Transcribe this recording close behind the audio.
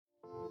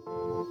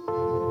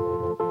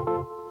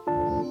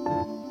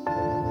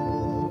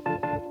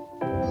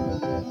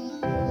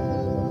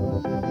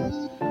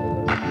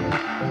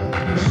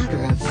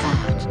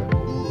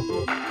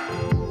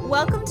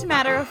Welcome to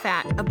Matter of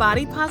Fat, a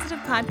body positive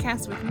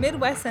podcast with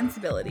Midwest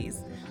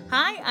sensibilities.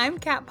 Hi, I'm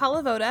Kat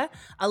Palavoda,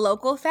 a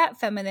local fat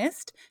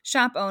feminist,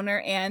 shop owner,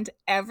 and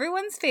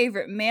everyone's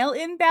favorite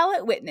mail-in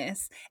ballot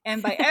witness.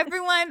 And by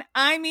everyone,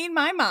 I mean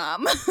my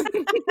mom.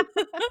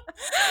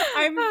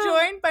 I'm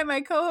joined by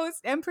my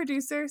co-host and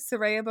producer,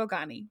 Soraya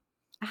Bogani.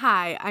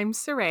 Hi, I'm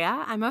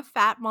Soraya. I'm a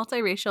fat,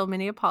 multiracial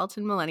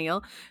Minneapolitan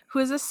millennial who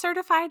is a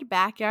certified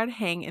backyard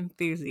hang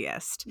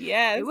enthusiast.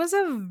 Yes. It was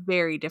a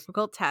very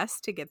difficult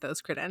test to get those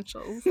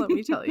credentials, let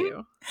me tell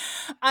you.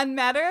 On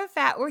Matter of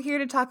Fat, we're here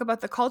to talk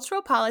about the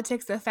cultural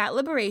politics of fat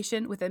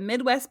liberation with a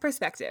Midwest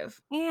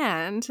perspective.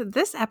 And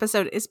this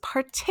episode is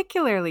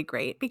particularly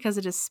great because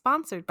it is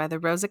sponsored by the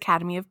Rose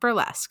Academy of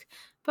Burlesque,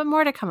 but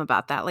more to come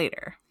about that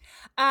later.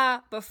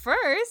 But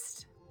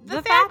first,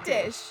 the fat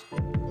dish.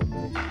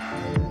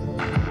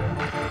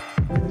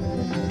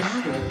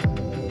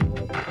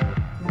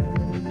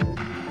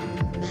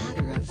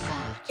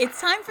 It's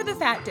time for the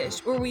fat dish,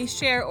 where we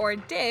share or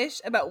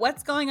dish about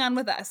what's going on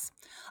with us.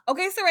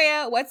 Okay,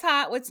 Soraya, what's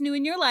hot? What's new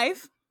in your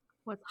life?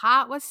 What's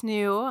hot, what's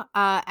new?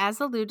 As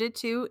alluded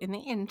to in the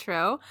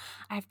intro,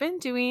 I've been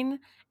doing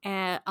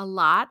a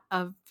lot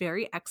of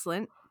very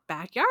excellent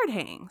backyard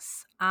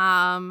hangs.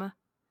 I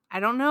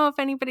don't know if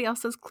anybody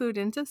else is clued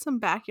into some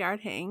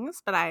backyard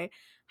hangs, but I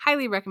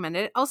highly recommend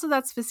it. Also,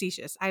 that's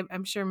facetious.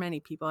 I'm sure many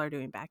people are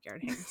doing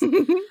backyard hangs.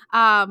 But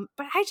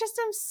I just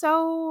am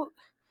so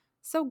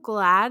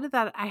glad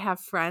that I have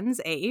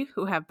friends, A,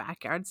 who have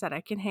backyards that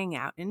I can hang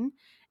out in,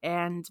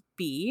 and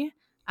B,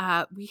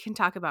 we can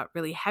talk about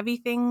really heavy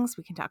things.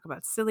 We can talk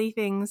about silly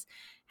things.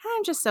 And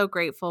I'm just so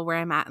grateful where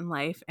I'm at in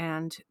life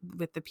and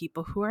with the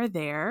people who are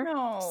there.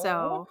 Aww.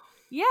 So,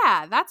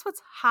 yeah, that's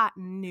what's hot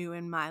and new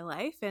in my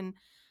life. And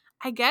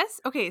I guess,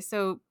 okay,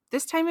 so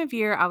this time of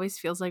year always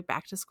feels like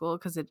back to school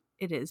because it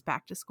is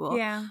back to school.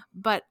 Yeah.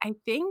 But I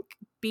think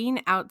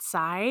being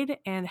outside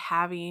and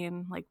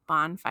having like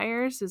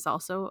bonfires is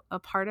also a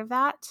part of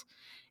that.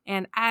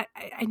 And I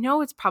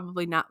know it's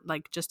probably not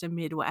like just a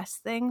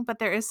Midwest thing, but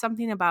there is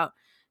something about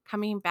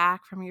coming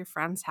back from your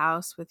friend's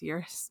house with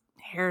your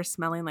hair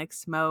smelling like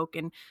smoke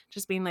and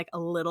just being like a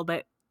little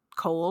bit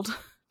cold.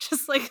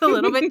 Just like a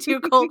little bit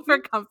too cold for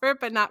comfort,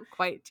 but not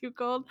quite too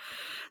cold.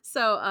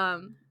 So,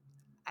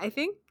 I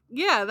think,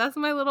 yeah, that's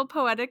my little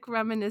poetic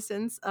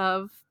reminiscence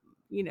of,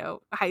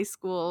 high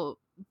school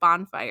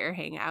bonfire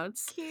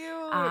hangouts. Cute.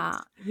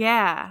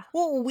 Yeah.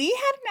 Well, we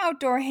had an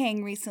outdoor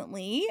hang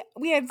recently.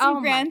 We had some Oh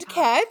my grand God.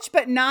 catch,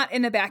 but not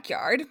in a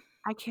backyard.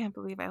 I can't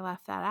believe I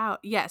left that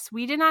out. Yes,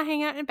 we did not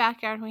hang out in a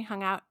backyard. We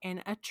hung out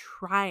in a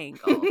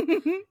triangle.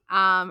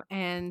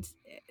 And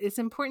it's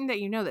important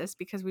that you know this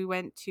because we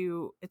went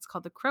to, it's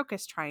called the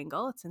Crocus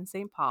Triangle. It's in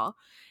St. Paul.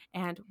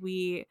 And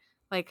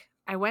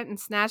I went and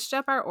snatched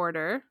up our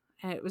order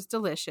and it was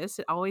delicious.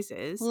 It always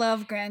is.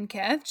 Love grand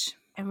catch.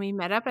 And we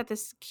met up at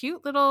this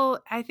cute little,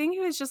 I think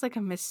it was just like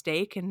a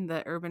mistake in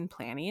the urban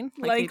planning.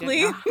 Like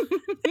Likely. They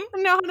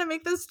didn't know how to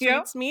make the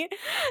streets meet.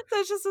 So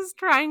it's just this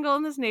triangle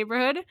in this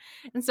neighborhood.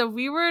 And so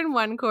we were in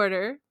one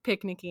corner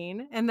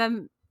picnicking and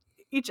then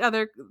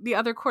the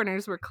other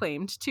corners were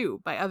claimed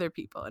too by other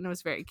people. And it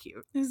was very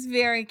cute. It was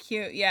very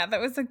cute. Yeah, that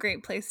was a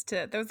great place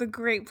to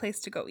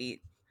go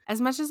eat. As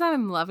much as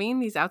I'm loving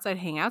these outside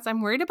hangouts,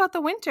 I'm worried about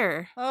the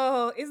winter.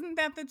 Oh, isn't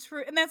that the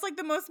truth? And that's like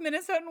the most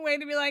Minnesotan way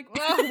to be like,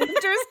 well,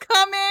 winter's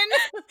coming.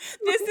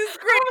 This is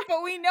great,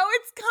 but we know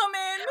it's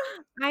coming.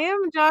 I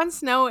am Jon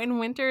Snow and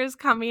winter is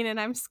coming and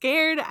I'm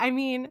scared. I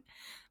mean,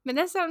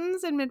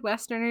 Minnesotans and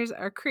Midwesterners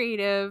are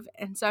creative,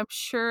 and so I'm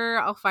sure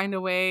I'll find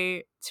a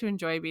way to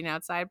enjoy being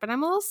outside, but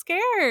I'm a little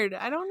scared.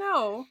 I don't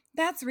know.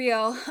 That's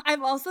real.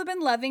 I've also been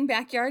loving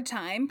backyard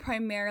time,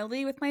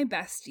 primarily with my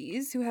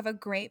besties who have a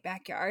great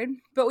backyard.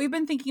 But we've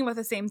been thinking about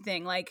the same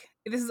thing. Like,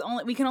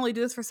 we can only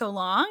do this for so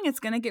long. It's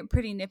going to get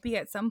pretty nippy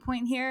at some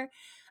point here.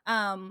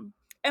 But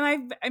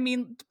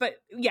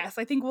yes,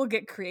 I think we'll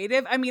get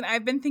creative. I mean,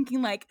 I've been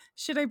thinking like,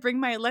 should I bring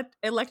my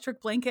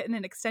electric blanket and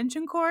an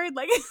extension cord?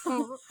 Like,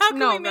 how can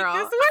we make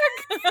this work?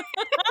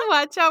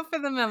 Watch out for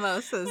the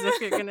mimosas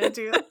if you're gonna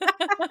do that.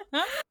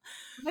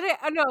 But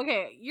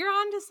okay, you're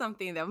onto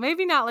something though.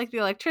 Maybe not like the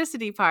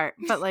electricity part,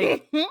 but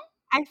like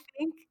I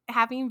think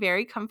having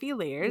very comfy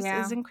layers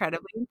is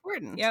incredibly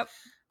important. Yep.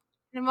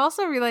 And I'm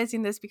also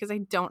realizing this because I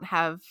don't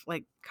have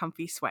like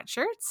comfy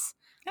sweatshirts.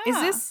 Is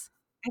this?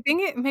 I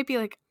think it might be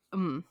like.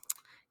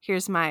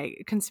 Here's my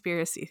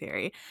conspiracy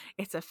theory.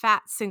 It's a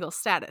fat single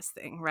status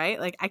thing, right?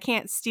 Like I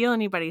can't steal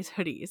anybody's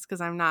hoodies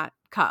because I'm not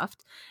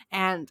cuffed.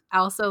 And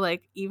also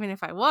like, even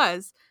if I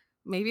was,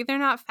 maybe they're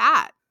not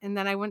fat and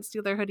then I wouldn't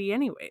steal their hoodie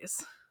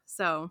anyways.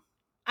 So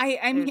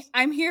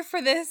I'm here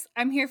for this.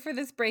 I'm here for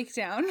this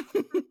breakdown.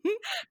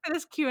 For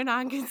this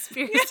QAnon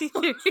conspiracy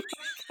theory.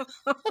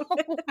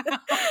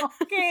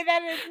 Okay,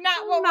 that is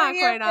not what we're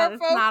here for,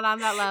 folks. It's not on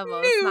that level.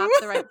 No. It's not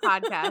the right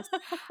podcast.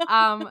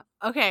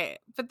 Okay,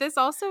 but this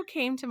also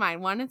came to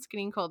mind. One, it's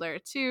getting colder.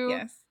 Two,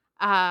 yes.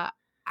 I,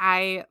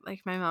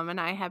 like my mom and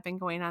I have been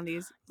going on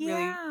these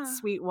really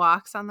sweet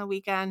walks on the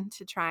weekend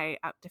to try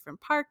out different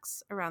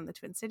parks around the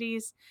Twin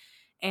Cities.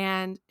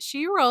 And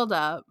she rolled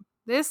up,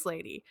 this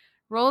lady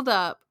rolled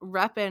up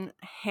repping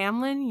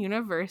Hamlin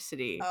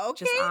University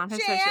just Okay, on his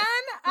Jan,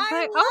 sweatshirt. I was I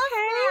like, love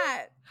okay.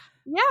 that.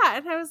 Yeah.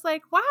 And I was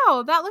like,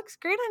 wow, that looks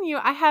great on you.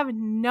 I have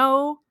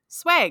no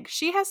swag.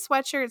 She has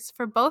sweatshirts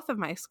for both of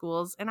my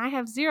schools, and I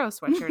have 0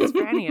 sweatshirts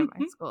for any of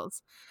my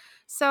schools.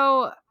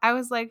 So I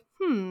was like,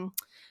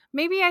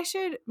 maybe I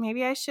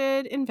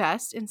should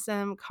invest in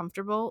some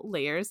comfortable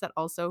layers that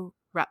also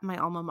rep my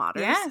alma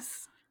maters.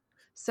 Yes.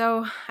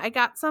 So I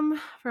got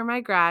some for my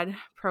grad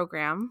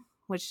program,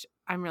 which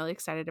I'm really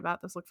excited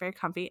about. Those look very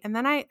comfy. And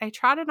then I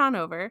trotted on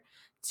over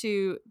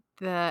to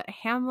the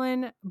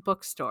Hamlin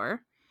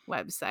bookstore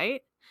website.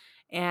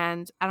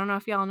 And I don't know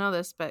if y'all know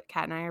this, but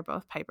Kat and I are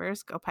both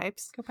Pipers. Go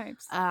Pipes. Go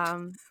Pipes.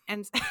 And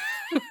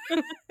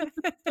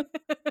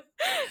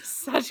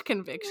such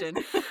conviction.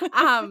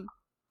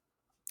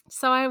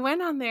 So I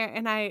went on there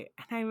and I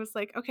was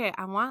like, okay,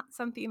 I want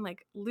something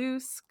like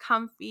loose,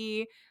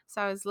 comfy.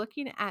 So I was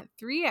looking at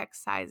 3X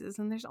sizes,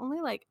 and there's only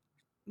like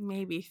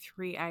maybe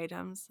 3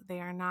 items. They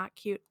are not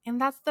cute.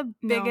 And that's the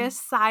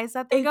biggest size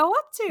that they go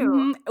up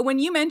to. When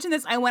you mentioned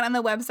this, I went on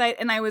the website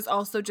and I was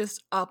also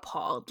just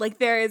appalled. Like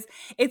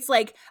it's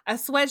like a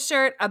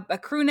sweatshirt, a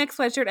crew neck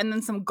sweatshirt, and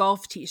then some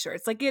golf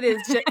t-shirts. Like it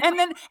is just,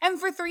 and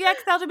for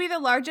 3XL to be the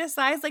largest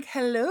size, like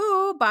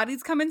hello,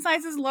 bodies come in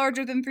sizes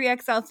larger than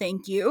 3XL.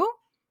 Thank you.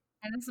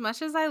 And as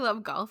much as I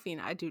love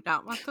golfing, I do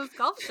not want those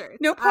golf shirts.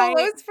 No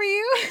polos for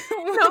you?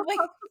 No.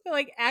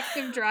 like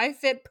active dry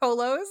fit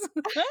polos?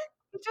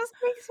 It just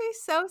makes me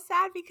so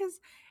sad because,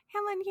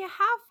 Helen, you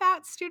have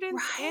fat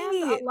students and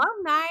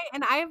alumni,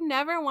 and I've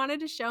never wanted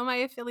to show my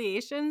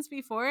affiliations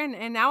before,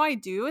 and now I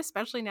do,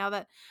 especially now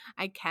that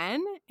I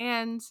can,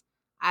 and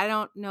I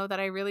don't know that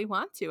I really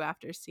want to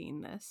after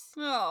seeing this.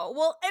 Oh,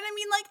 well, and I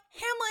mean, like,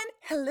 Hamlin,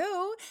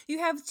 hello. You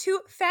have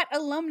 2 fat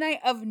alumni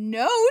of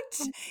note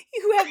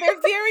who have their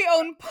very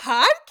own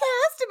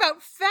podcast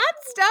about fat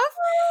stuff.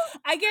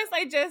 I guess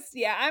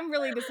I'm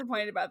really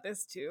disappointed about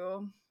this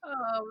too.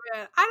 Oh,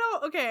 man.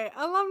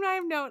 Alumni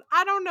of note.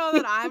 I don't know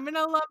that I'm an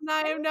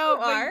alumni of note.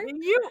 You are.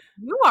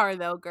 You are,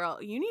 though, girl.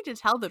 You need to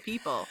tell the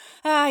people.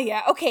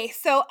 Yeah. Okay,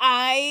 so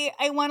I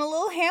won a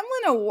little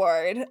Hamlin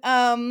award.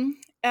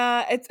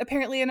 It's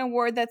apparently an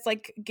award that's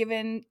like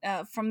given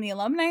from the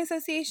Alumni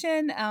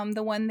Association.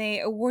 The one they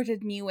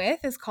awarded me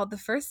with is called the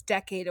First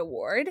Decade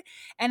Award,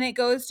 and it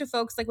goes to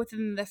folks like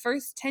within the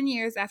first 10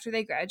 years after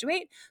they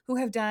graduate who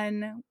have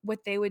done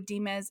what they would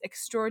deem as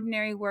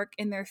extraordinary work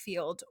in their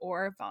field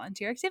or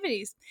volunteer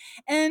activities.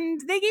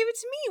 And they gave it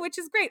to me, which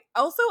is great.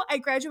 Also, I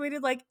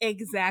graduated like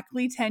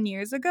exactly 10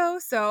 years ago,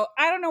 so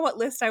I don't know what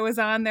list I was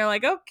on. They're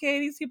like, okay,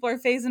 these people are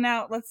phasing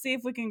out. Let's see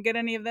if we can get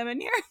any of them in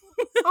here.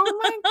 Oh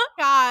my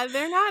God,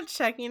 they're not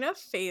checking a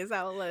phase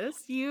out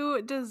list.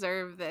 You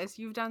deserve this.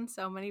 You've done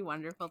so many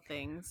wonderful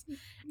things,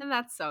 and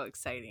that's so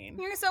exciting.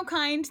 You're so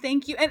kind.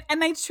 Thank you.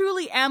 And I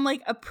truly am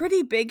like a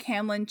pretty big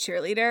Hamlin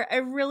cheerleader. I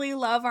really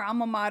love our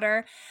alma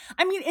mater.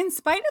 I mean, in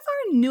spite of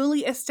our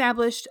newly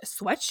established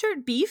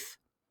sweatshirt beef.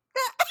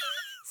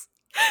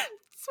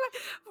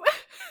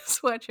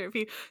 Sweatshirt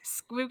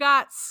beef. We've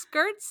got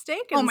skirt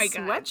steak and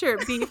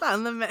sweatshirt beef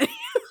on the menu.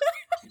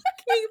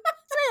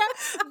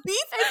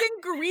 Beef as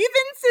in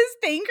grievances,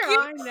 thank you.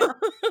 I know. Girl,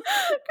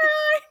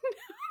 I know.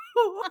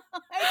 Oh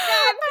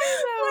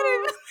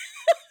my God.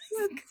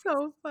 That's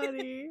so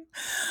funny.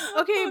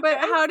 Okay, but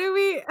how do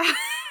we,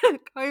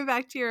 going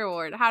back to your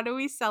award, how do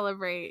we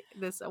celebrate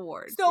this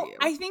award? So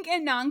I think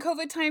in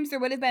non-COVID times, there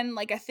would have been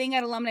like a thing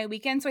at Alumni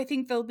Weekend. So I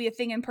think there'll be a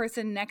thing in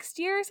person next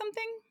year or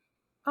something.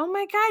 Oh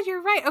my God,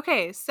 you're right.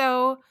 Okay,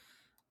 so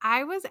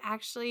I was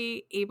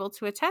actually able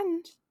to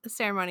attend the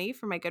ceremony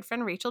for my good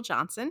friend Rachel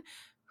Johnson,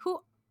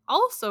 who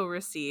also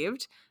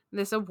received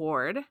this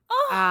award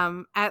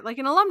at like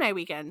an alumni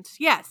weekend.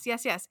 Yes.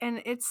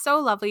 And it's so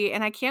lovely.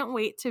 And I can't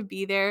wait to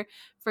be there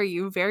for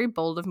you. Very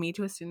bold of me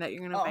to assume that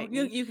you're going to invite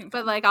me. You can come.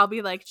 But like I'll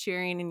be like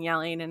cheering and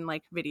yelling and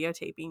like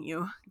videotaping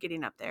you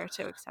getting up there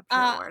to accept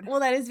your award.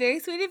 Well, that is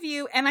very sweet of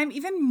you. And I'm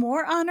even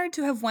more honored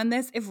to have won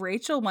this if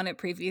Rachel won it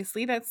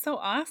previously. That's so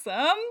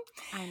awesome.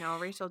 I know.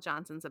 Rachel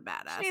Johnson's a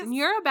badass. And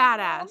you're a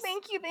badass. Oh,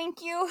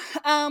 thank you.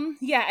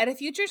 Yeah, at a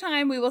future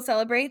time we will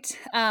celebrate.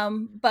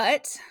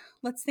 But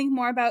let's think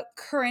more about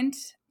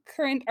current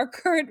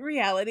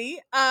reality.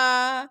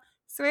 Soraya,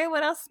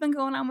 what else has been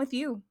going on with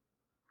you?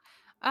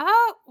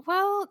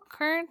 Well,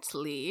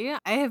 currently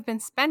I have been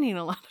spending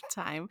a lot of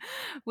time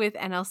with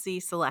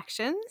NLC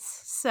selections.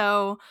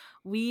 So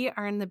we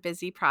are in the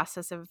busy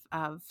process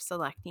of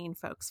selecting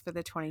folks for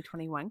the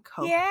 2021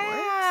 cohort.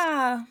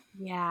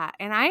 Yeah.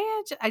 And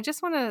I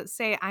just want to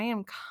say I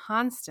am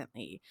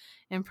constantly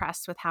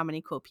impressed with how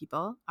many cool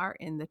people are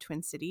in the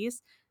Twin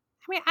Cities.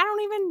 I mean, I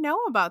don't even know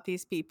about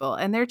these people,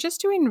 and they're just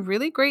doing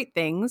really great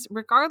things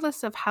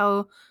regardless of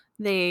how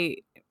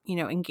they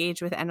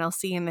engage with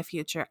NLC in the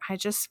future. I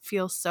just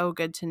feel so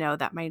good to know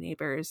that my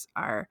neighbors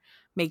are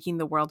making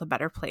the world a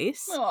better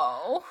place.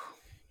 Oh.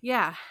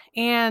 Yeah.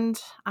 And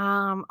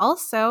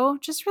also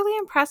just really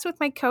impressed with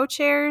my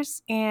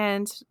co-chairs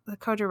and the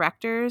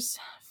co-directors.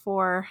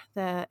 for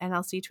the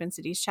NLC Twin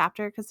Cities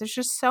chapter because there's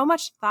just so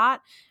much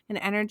thought and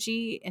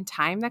energy and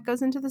time that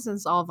goes into this, and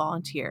it's all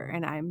volunteer.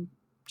 And I'm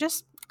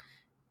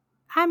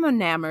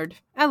enamored.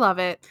 I love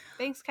it.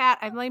 Thanks, Kat.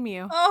 I blame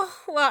you. Oh,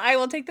 well, I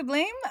will take the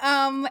blame.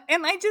 And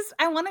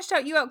I want to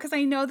shout you out because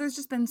I know there's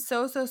just been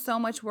so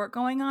much work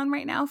going on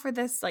right now for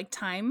this like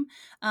time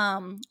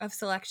of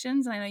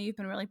selections. And I know you've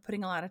been really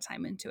putting a lot of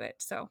time into it.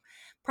 So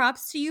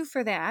props to you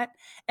for that.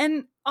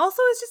 And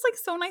also it's just like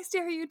so nice to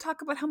hear you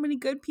talk about how many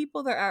good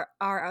people there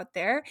are out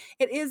there.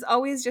 It is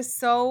always just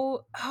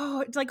so,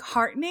 it's like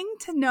heartening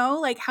to know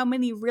like how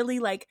many really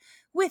like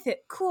with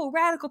it, cool,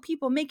 radical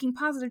people making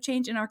positive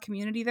change in our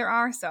community there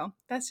are. So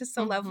that's just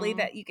so lovely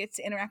that you get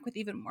to interact with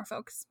even more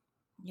folks.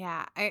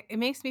 Yeah, it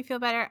makes me feel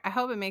better. I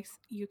hope it makes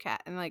you,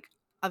 Kat, and like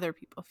other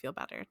people feel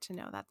better to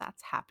know that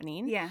that's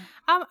happening. Yeah.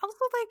 Also,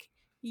 like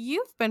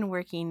you've been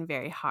working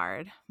very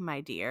hard, my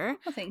dear.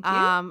 Well, thank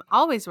you.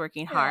 Always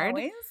working hard.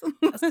 Always.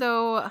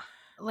 So,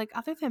 like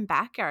other than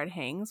backyard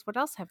hangs, what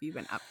else have you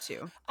been up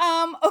to?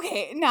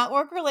 Okay, not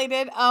work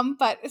related,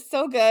 but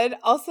so good.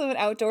 Also an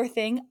outdoor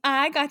thing.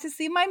 I got to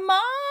see my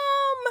mom.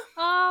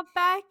 Oh,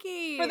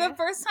 Becky. For the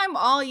first time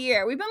all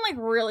year. We've been like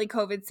really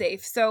COVID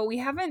safe, so we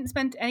haven't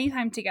spent any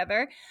time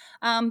together.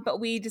 But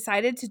we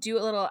decided to do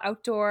a little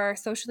outdoor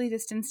socially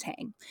distanced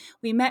hang.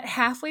 We met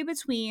halfway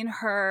between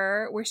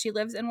her, where she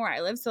lives, and where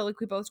I live. So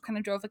like we both kind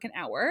of drove like an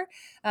hour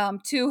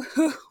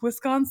to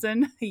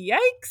Wisconsin.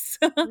 Yikes.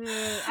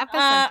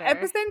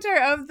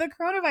 Epicenter of the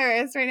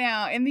coronavirus right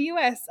now in the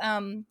US.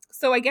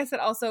 So I guess it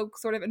also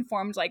sort of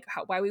informed like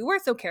why we were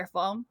so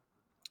careful.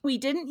 We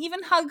didn't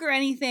even hug or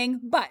anything,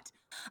 but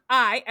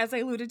as I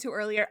alluded to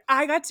earlier,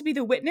 I got to be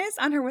the witness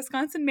on her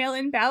Wisconsin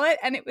mail-in ballot,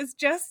 and it was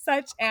just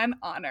such an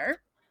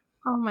honor.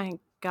 Oh my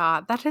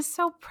God, that is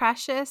so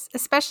precious,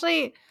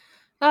 especially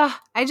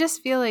I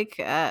just feel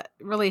like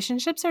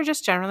relationships are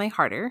just generally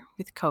harder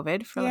with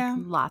COVID for like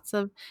lots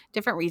of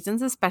different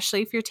reasons,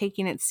 especially if you're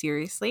taking it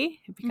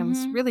seriously. It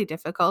becomes really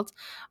difficult.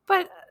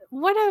 But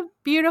what a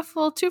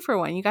beautiful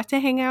 2-for-1. You got to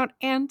hang out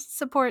and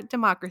support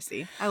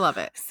democracy. I love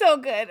it. So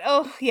good.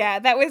 Oh, yeah.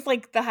 That was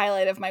like the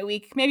highlight of my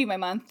week, maybe my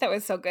month. That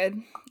was so good.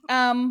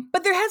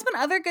 But there has been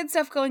other good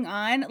stuff going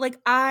on. Like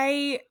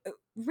I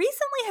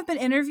recently have been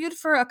interviewed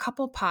for a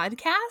couple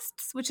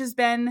podcasts, which has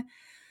been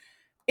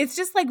it's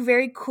just like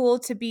very cool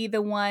to be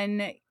the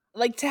one,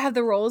 like to have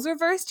the roles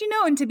reversed,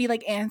 and to be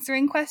like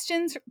answering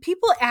questions.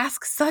 People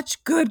ask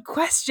such good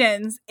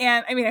questions.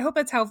 And I mean, I hope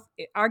that's how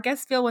our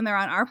guests feel when they're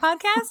on our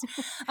podcast.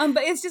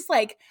 But it's just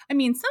like, I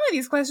mean, some of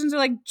these questions are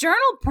like journal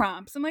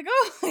prompts. I'm like,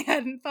 oh, I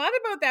hadn't thought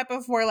about that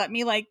before. Let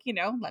me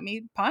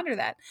ponder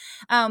that.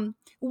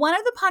 One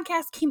of the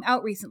podcasts came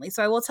out recently,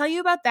 so I will tell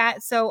you about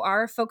that so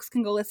our folks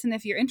can go listen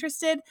if you're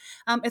interested.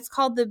 It's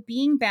called the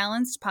Being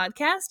Balanced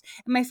podcast,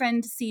 and my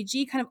friend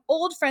CG, kind of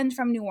old friend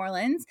from New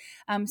Orleans,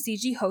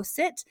 CG hosts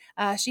it.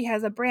 She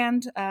has a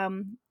brand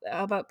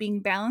about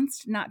being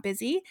balanced, not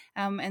busy,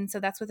 and so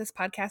that's what this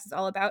podcast is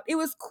all about. It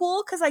was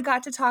cool because I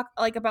got to talk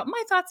like about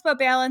my thoughts about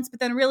balance, but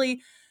then really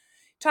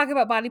talk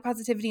about body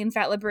positivity and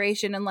fat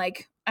liberation and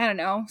like, I don't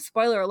know,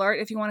 spoiler alert,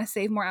 if you want to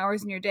save more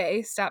hours in your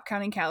day, stop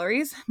counting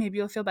calories. Maybe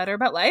you'll feel better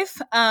about life.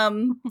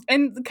 And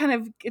kind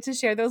of get to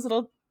share those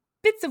little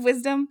bits of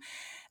wisdom.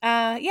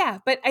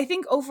 But I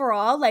think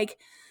overall, like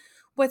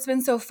what's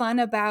been so fun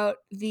about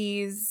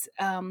these,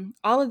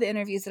 all of the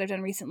interviews that I've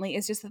done recently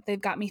is just that they've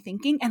got me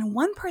thinking. And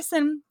one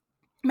person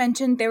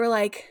mentioned, they were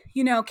like,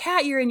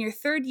 Kat, you're in your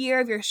 3rd year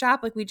of your shop.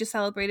 Like we just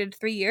celebrated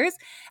 3 years,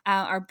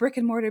 our brick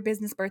and mortar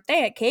business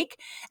birthday at Cake.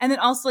 And then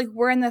also like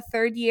we're in the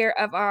 3rd year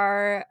of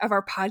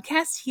our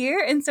podcast here.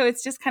 And so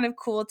it's just kind of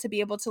cool to be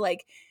able to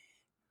like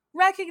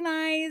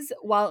recognize,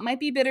 while it might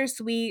be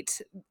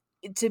bittersweet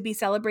to be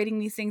celebrating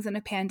these things in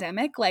a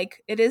pandemic,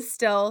 like it is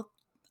still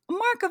a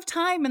mark of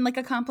time and like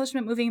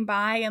accomplishment moving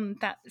by. And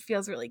that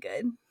feels really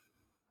good.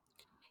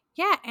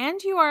 Yeah, and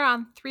you are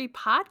on 3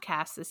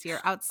 podcasts this year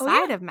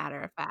outside of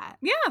Matter of Fact.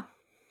 Yeah.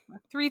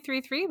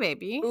 333,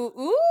 baby.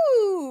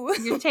 Ooh.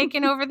 You're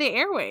taking over the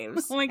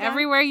airwaves. Oh my God.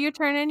 Everywhere you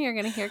turn in, you're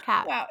going to hear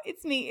Kat. Wow,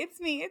 it's me.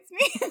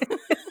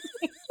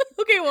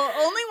 Okay, well,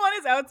 only one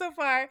is out so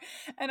far,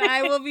 and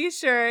I will be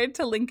sure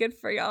to link it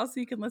for y'all so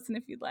you can listen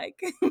if you'd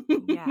like.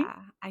 Yeah,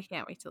 I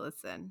can't wait to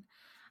listen.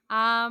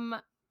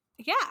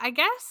 Yeah, I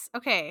guess.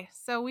 Okay,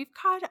 so we've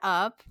caught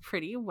up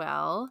pretty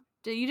well.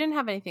 You didn't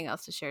have anything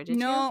else to share, did you?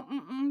 No,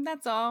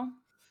 that's all.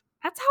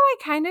 That's how I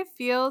kind of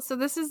feel. So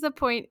this is the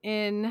point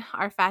in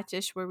our Fat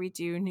Dish where we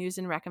do news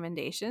and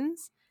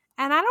recommendations.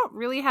 And I don't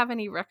really have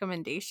any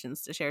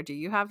recommendations to share. Do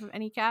you have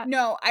any, Kat?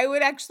 No, I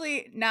would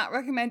actually not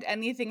recommend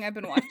anything I've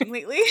been watching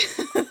lately.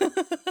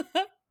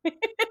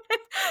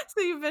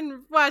 So you've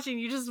been watching,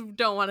 you just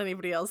don't want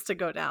anybody else to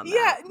go down that.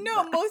 Yeah,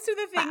 no, most of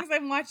the things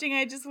I'm watching,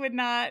 I just would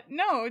not,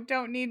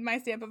 don't need my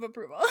stamp of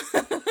approval.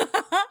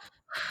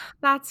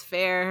 That's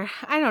fair.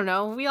 I don't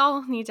know. We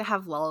all need to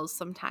have lulls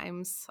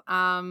sometimes.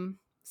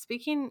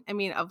 Speaking,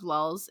 of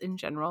lulls in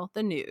general,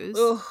 the news.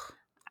 Ugh.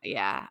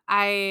 Yeah,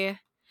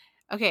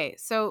 okay,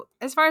 so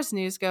as far as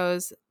news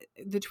goes,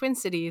 the Twin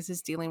Cities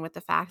is dealing with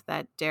the fact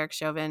that Derek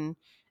Chauvin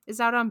is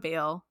out on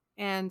bail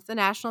and the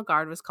National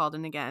Guard was called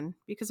in again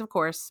because, of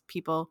course,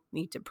 people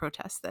need to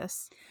protest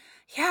this.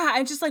 Yeah,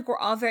 I just like we're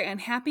all very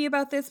unhappy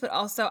about this, but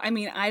also, I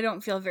mean, I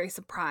don't feel very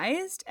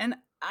surprised. And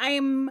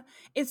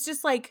it's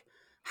just like,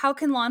 how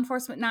can law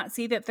enforcement not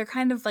see that they're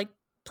kind of like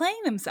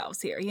playing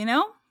themselves here, you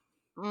know?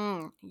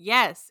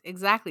 Yes,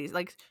 exactly.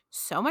 Like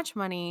so much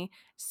money,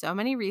 so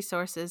many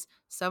resources,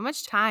 so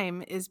much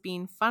time is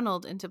being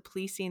funneled into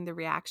policing the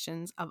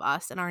reactions of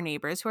us and our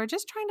neighbors who are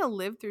just trying to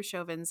live through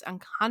Chauvin's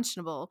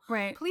unconscionable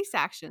Right. police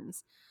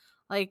actions.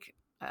 Like,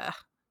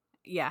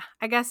 yeah,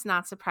 I guess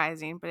not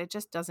surprising, but it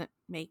just doesn't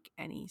make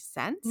any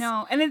sense.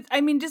 No, and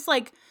I mean, just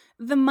like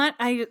the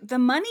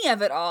money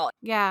of it all.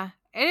 Yeah,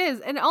 it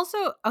is. And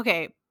also,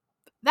 okay,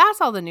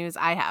 that's all the news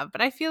I have, but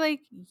I feel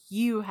like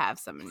you have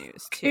some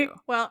news too.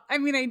 Well, I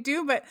mean, I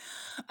do, but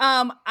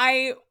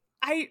I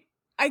I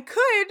I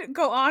could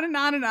go on and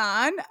on and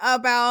on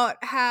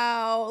about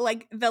how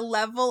like the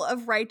level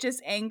of righteous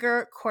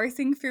anger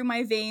coursing through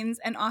my veins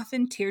and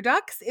often tear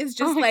ducts is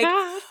Oh just my like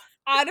God.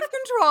 out of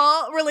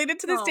control related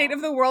to the state of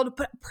Aw. the world,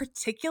 but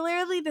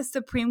particularly the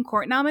Supreme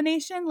Court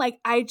nomination. Like,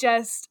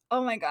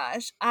 oh my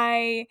gosh,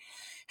 I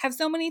have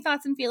so many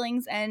thoughts and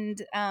feelings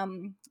and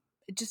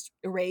just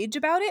rage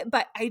about it,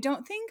 but I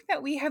don't think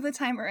that we have the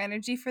time or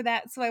energy for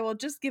that. So I will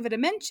just give it a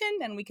mention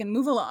and we can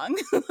move along.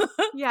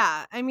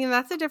 Yeah, I mean,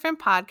 that's a different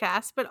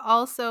podcast, but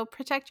also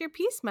protect your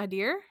peace, my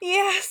dear.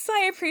 Yes,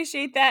 I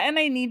appreciate that, and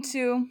I need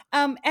to.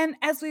 And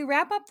as we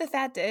wrap up the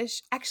fat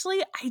dish,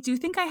 actually, I do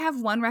think I have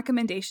one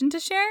recommendation to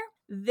share.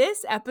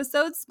 This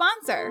episode's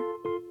sponsor.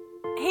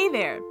 Hey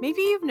there,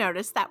 maybe you've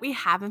noticed that we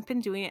haven't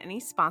been doing any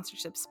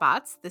sponsorship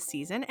spots this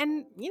season,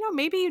 and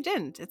maybe you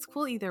didn't. It's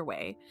cool either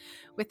way.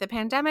 With the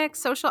pandemic,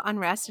 social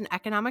unrest, and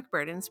economic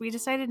burdens, we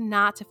decided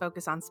not to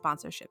focus on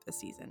sponsorship this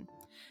season.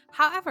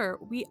 However,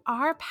 we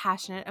are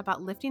passionate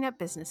about lifting up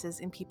businesses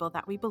and people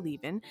that we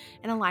believe in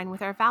and align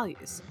with our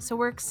values. So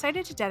we're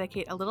excited to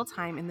dedicate a little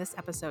time in this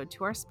episode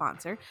to our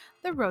sponsor,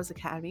 the Rose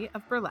Academy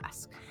of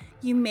Burlesque.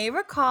 You may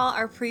recall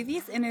our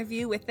previous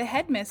interview with the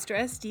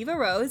headmistress, Diva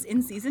Rose,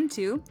 in season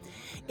 2.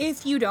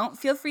 If you don't,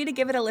 feel free to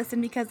give it a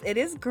listen because it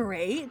is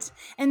great.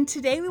 And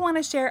today we want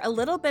to share a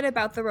little bit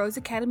about the Rose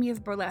Academy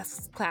of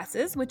Burlesque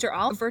classes, which are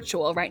all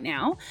virtual right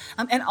now,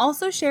 and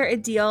also share a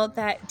deal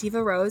that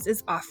Diva Rose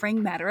is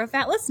offering Matter of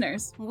Fat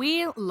listeners.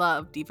 We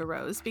love Diva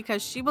Rose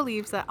because she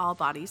believes that all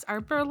bodies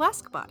are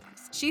burlesque bodies.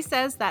 She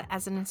says that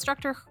as an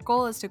instructor, her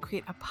goal is to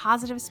create a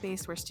positive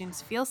space where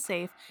students feel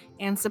safe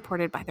and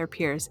supported by their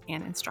peers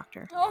and instructors.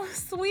 Oh,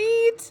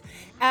 sweet.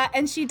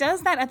 And she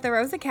does that at the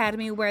Rose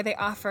Academy, where they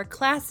offer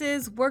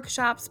classes,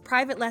 workshops,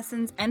 private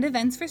lessons, and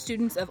events for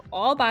students of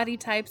all body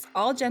types,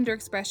 all gender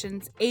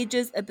expressions,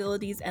 ages,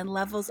 abilities, and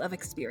levels of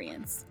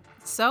experience.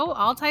 So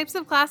all types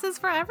of classes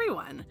for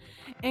everyone,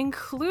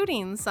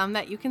 including some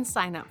that you can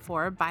sign up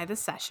for by the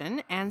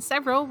session and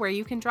several where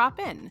you can drop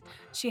in.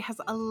 She has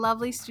a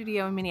lovely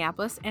studio in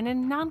Minneapolis and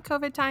in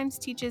non-COVID times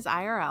teaches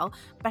IRL,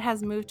 but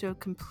has moved to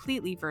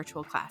completely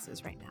virtual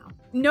classes right now.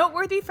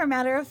 Noteworthy for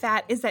Matter of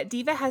Fat is that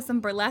Diva has some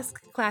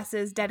burlesque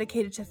classes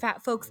dedicated to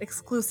fat folks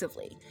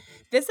exclusively.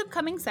 This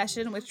upcoming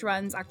session, which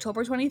runs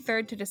October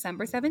 23rd to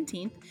December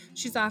 17th,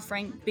 she's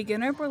offering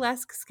beginner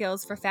burlesque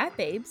skills for fat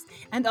babes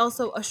and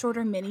also a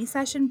shorter mini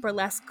session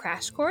burlesque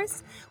crash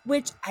course,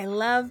 which I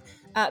love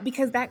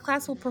because that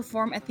class will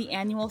perform at the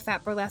annual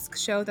Fat Burlesque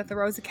show that the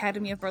Rose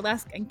Academy of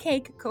Burlesque and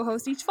Cake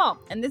co-host each fall.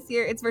 And this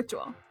year it's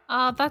virtual.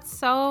 Oh, that's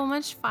so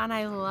much fun.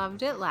 I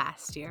loved it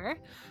last year.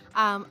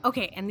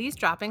 Okay, and these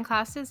drop-in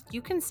classes,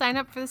 you can sign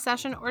up for the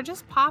session or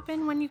just pop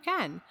in when you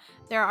can.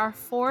 There are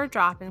 4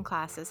 drop-in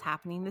classes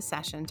happening this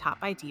session taught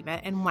by Diva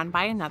and one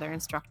by another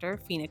instructor,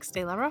 Phoenix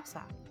de la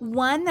Rosa.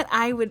 One that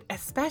I would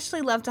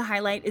especially love to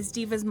highlight is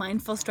Diva's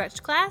Mindful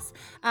Stretch class.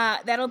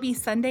 That'll be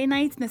Sunday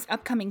nights in this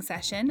upcoming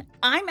session.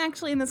 I'm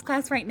actually in this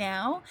class right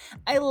now.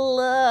 I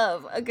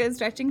love a good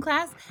stretching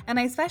class, and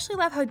I especially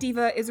love how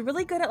Diva is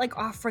really good at like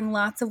offering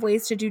lots of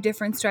ways to do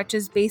different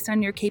stretches based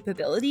on your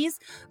capabilities,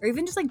 or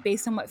even just like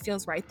based on what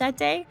feels right that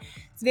day.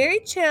 It's very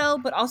chill,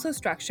 but also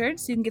structured,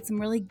 so you can get some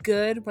really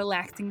good,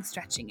 relaxing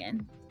stretching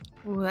in.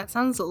 Ooh, that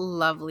sounds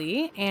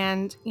lovely.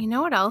 And you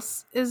know what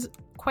else is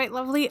quite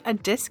lovely? A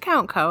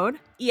discount code.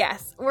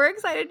 Yes, we're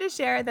excited to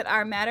share that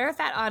our Matter of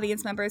Fat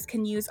audience members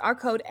can use our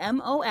code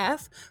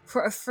MOF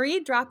for a free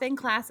drop-in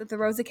class at the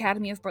Rose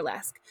Academy of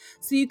Burlesque.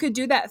 So you could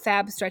do that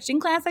fab stretching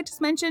class I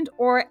just mentioned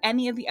or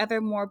any of the other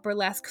more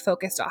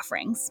burlesque-focused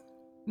offerings.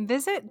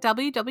 Visit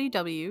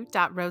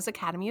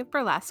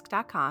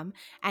www.roseacademyofburlesque.com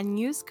and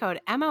use code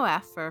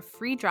MOF for a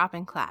free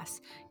drop-in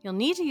class. You'll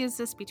need to use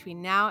this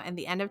between now and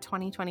the end of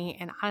 2020,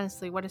 and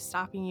honestly, what is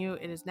stopping you?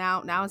 It is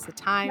now. Now is the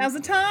time. Now's the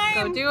time.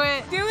 Go do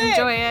it. Do it.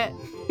 Enjoy it.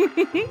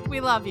 We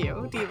love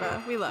you,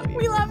 Diva. We love you.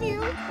 We love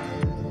you.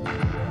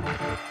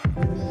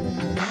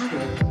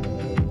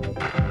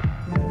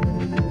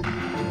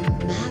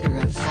 Matter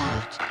of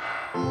Fat.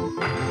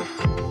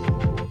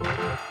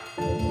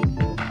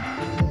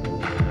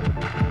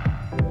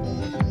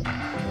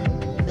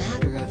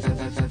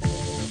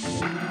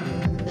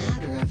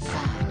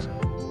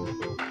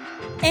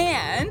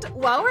 And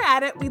while we're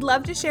at it, we'd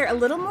love to share a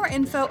little more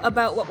info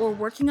about what we're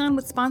working on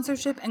with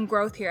sponsorship and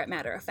growth here at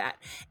Matter of Fat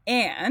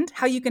and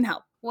how you can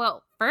help.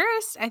 Well,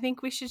 first, I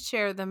think we should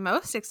share the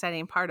most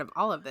exciting part of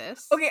all of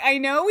this. Okay, I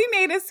know we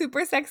made a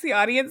super sexy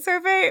audience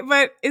survey,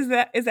 but is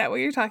that what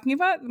you're talking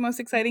about? The most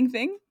exciting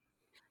thing?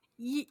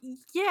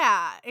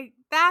 Yeah,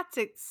 that's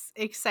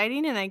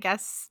exciting and I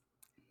guess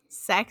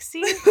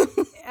sexy.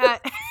 I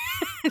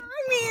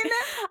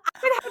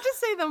would have to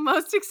say the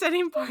most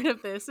exciting part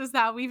of this is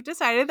that we've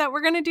decided that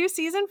we're going to do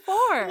season 4.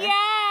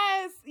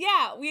 Yes.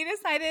 Yeah, we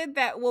decided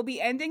that we'll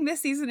be ending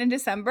this season in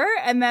December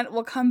and then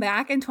we'll come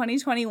back in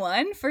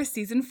 2021 for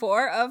season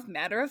 4 of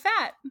Matter of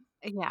Fat.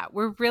 Yeah,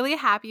 we're really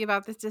happy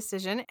about this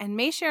decision and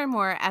may share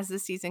more as the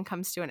season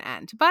comes to an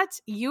end. But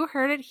you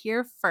heard it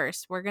here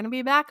first. We're going to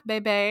be back,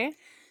 baby.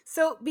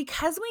 So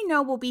because we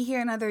know we'll be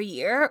here another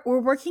year, we're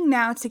working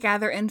now to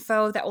gather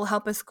info that will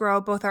help us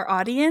grow both our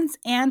audience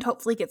and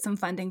hopefully get some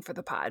funding for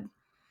the pod.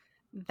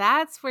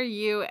 That's where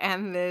you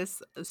and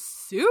this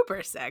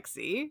super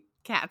sexy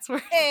cat's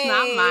words,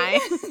 not mine,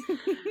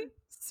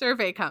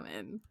 survey come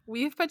in.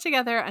 We've put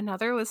together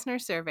another listener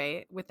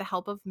survey with the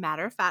help of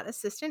Matter of Fat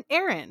assistant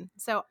Erin.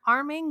 So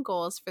our main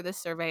goals for this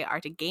survey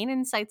are to gain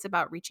insights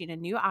about reaching a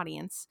new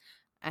audience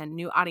and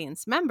new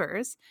audience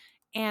members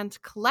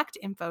and collect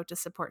info to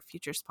support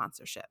future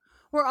sponsorship.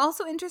 We're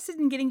also interested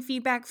in getting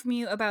feedback from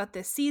you about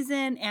this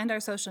season and our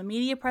social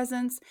media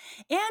presence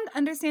and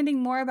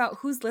understanding more about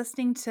who's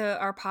listening to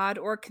our pod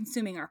or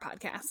consuming our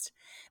podcast.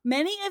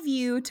 Many of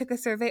you took a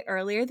survey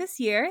earlier this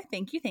year.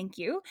 Thank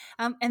you.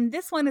 And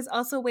this one is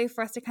also a way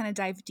for us to kind of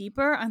dive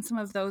deeper on some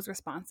of those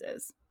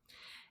responses.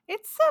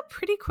 It's a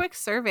pretty quick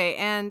survey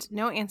and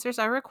no answers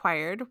are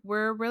required.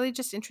 We're really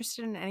just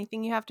interested in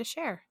anything you have to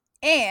share.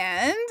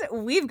 And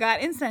we've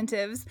got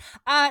incentives.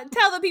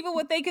 Tell the people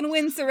what they can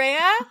win, Soraya.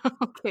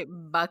 Okay,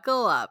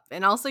 buckle up.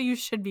 And also you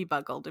should be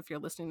buckled if you're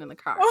listening in the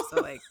car. So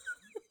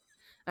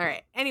all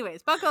right.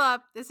 Anyways, buckle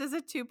up. This is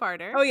a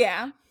 2-parter. Oh,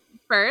 yeah.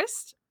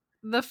 First,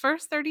 the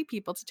first 30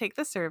 people to take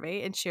the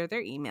survey and share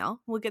their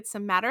email will get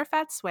some Matter of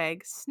Fat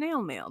swag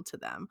snail mailed to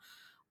them.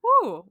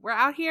 Woo, we're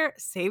out here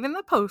saving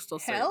the postal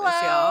service,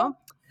 y'all.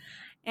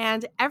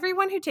 And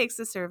everyone who takes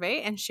the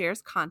survey and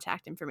shares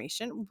contact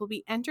information will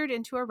be entered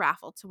into a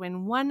raffle to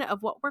win one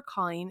of what we're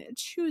calling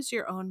Choose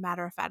Your Own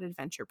Matter of Fat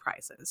Adventure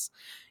prizes.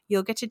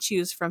 You'll get to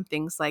choose from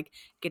things like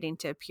getting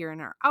to appear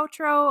in our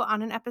outro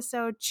on an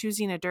episode,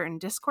 choosing a Dirt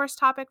and Discourse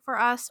topic for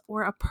us,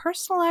 or a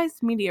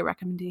personalized media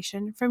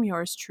recommendation from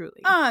yours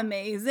truly.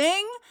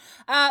 Amazing.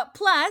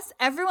 Plus,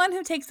 everyone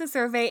who takes the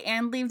survey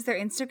and leaves their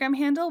Instagram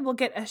handle will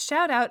get a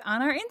shout out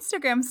on our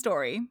Instagram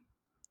story.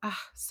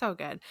 So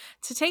good.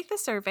 To take the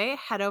survey,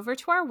 head over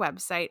to our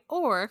website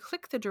or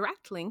click the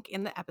direct link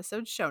in the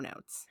episode show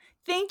notes.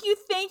 Thank you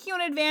in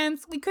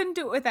advance. We couldn't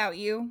do it without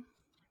you.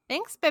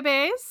 Thanks,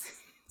 babies.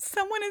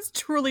 Someone has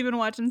truly been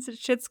watching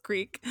Schitt's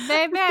Creek.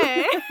 Baby.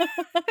 I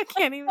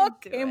can't even do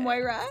it. Okay,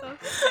 Moira. So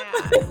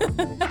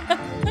sad.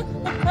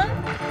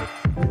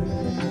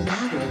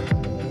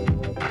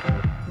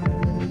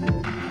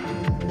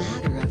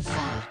 Matter of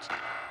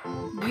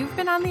Fat. You've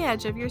been on the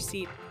edge of your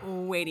seat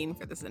waiting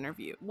for this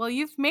interview. Well,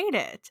 you've made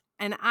it,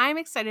 and I'm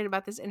excited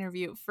about this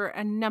interview for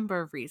a number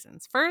of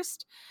reasons.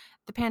 First,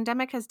 the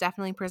pandemic has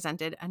definitely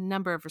presented a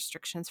number of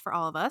restrictions for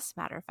all of us,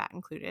 Matter of Fat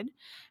included.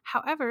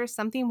 However,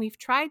 something we've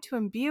tried to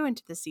imbue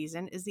into the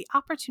season is the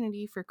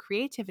opportunity for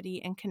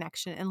creativity and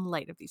connection in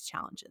light of these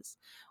challenges.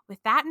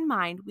 With that in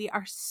mind, we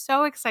are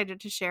so excited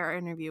to share our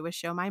interview with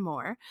Shomai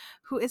Moore,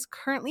 who is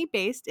currently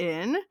based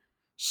in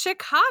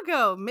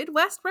Chicago.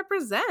 Midwest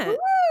represent.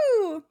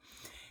 Woo!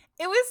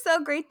 It was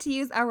so great to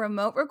use our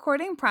remote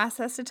recording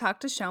process to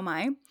talk to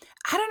Shomai.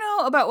 I don't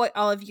know about what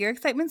all of your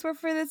excitements were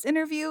for this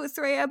interview,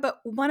 Soraya,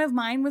 but one of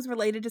mine was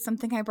related to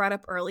something I brought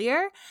up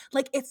earlier.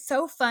 Like, it's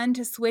so fun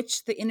to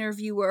switch the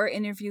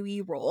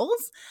interviewee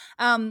roles.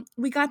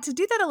 We got to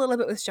do that a little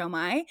bit with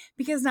Shomai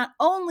because not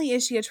only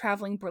is she a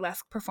traveling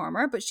burlesque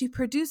performer, but she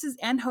produces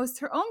and hosts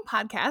her own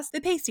podcast,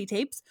 The Pasty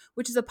Tapes,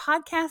 which is a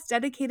podcast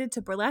dedicated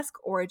to burlesque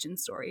origin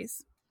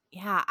stories.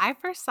 Yeah, I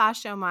first saw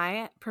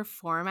Shomai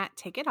perform at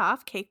Take It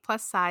Off, Cake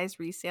Plus Size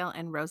Resale,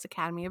 and Rose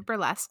Academy of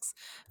Burlesque's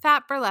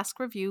Fat Burlesque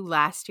Review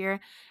last year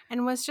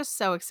and was just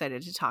so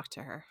excited to talk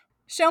to her.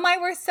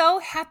 Shomai, we're so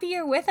happy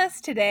you're with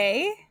us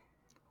today.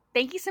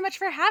 Thank you so much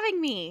for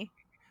having me.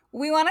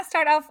 We want to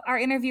start off our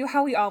interview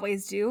how we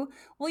always do.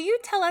 Will you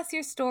tell us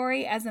your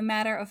story as a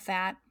matter of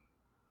fat?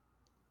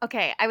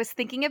 Okay, I was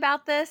thinking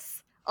about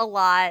this a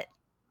lot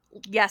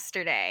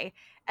yesterday,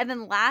 and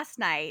then last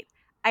night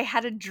I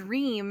had a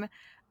dream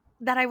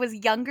that I was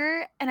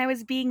younger and I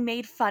was being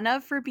made fun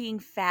of for being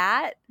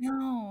fat.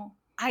 No.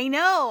 I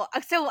know.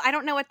 So I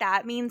don't know what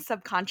that means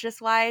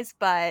subconscious-wise,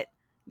 but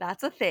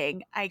that's a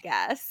thing, I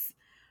guess.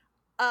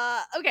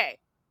 Okay.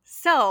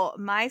 So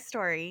my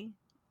story,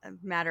 a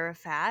matter of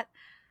fat,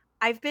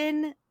 I've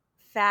been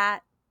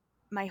fat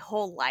my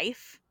whole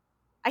life.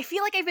 I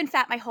feel like I've been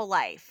fat my whole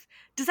life.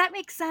 Does that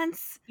make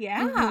sense?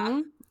 Yeah.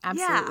 Mm-hmm.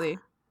 Absolutely.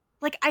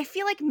 Like, I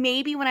feel like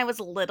maybe when I was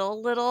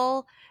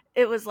little,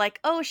 it was like,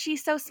 oh,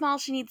 she's so small,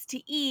 she needs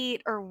to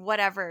eat or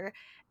whatever.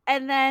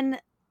 And then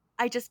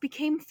I just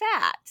became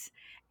fat.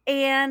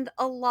 And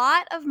a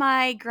lot of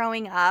my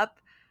growing up,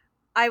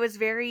 I was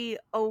very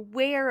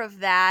aware of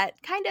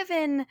that, kind of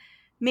in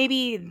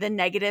maybe the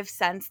negative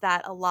sense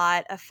that a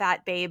lot of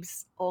fat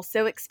babes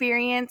also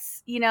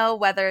experience,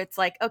 whether it's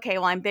like, okay,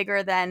 well, I'm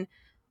bigger than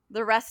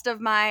the rest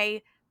of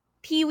my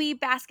peewee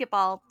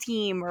basketball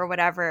team or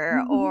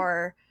whatever.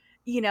 Or,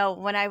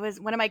 one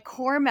of my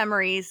core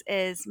memories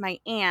is my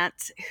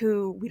aunt,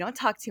 who we don't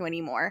talk to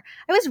anymore.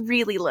 I was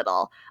really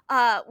little.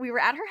 We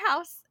were at her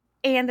house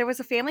and there was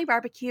a family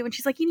barbecue, and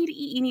she's like, you need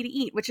to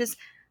eat, which is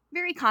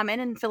very common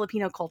in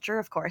Filipino culture,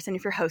 of course, and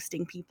if you're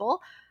hosting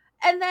people.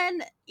 And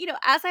then,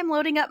 as I'm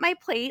loading up my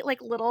plate,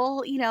 like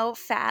little,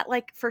 fat,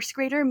 like first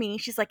grader me,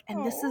 she's like,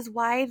 and this is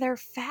why they're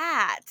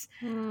fat.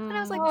 And I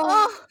was like,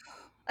 oh,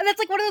 and that's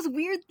like one of those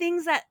weird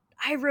things that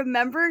I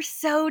remember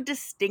so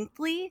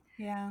distinctly.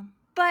 Yeah.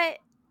 But,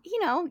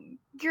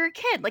 you're a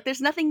kid. Like,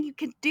 there's nothing you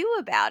can do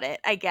about it,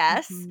 I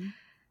guess.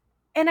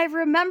 And I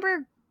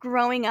remember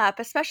growing up,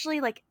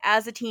 especially like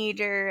as a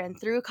teenager and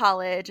through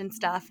college and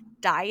stuff,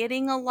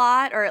 dieting a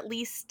lot, or at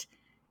least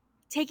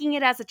taking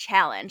it as a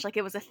challenge. Like,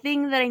 it was a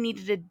thing that I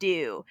needed to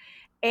do.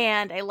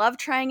 And I love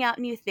trying out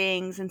new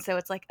things. And so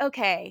it's like,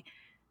 okay,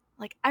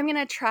 like I'm going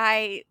to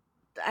try,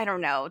 I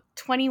don't know,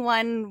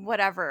 21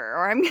 whatever,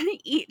 or I'm going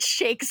to eat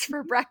shakes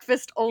for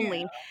breakfast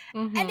only.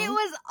 And it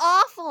was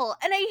awful.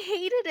 And I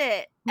hated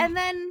it. And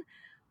then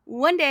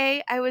one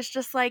day I was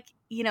just like,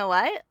 you know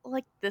what?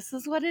 Like, this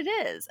is what it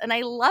is. And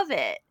I love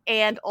it.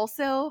 And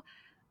also,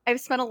 I've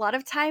spent a lot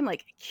of time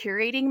like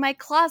curating my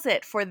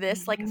closet for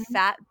this like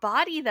fat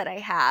body that I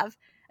have.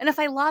 And if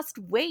I lost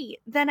weight,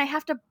 then I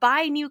have to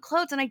buy new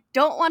clothes, and I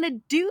don't want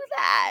to do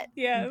that.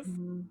 Yes.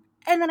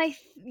 And then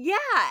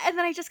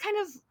I just kind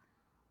of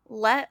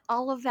let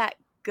all of that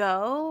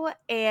go.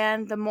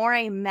 And the more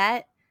I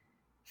met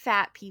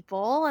fat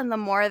people and the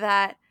more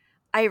that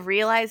I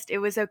realized it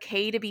was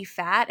okay to be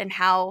fat and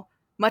how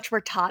much we're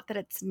taught that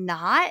it's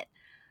not,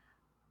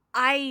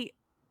 I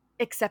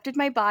accepted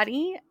my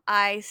body.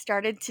 I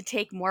started to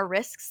take more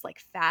risks, like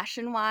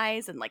fashion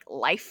wise and like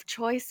life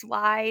choice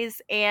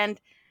wise, and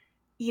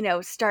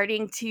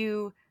starting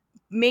to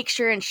make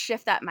sure and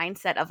shift that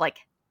mindset of like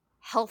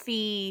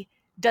healthy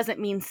doesn't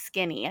mean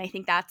skinny. And I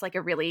think that's like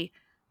a really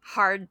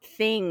hard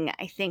thing,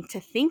 I think, to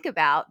think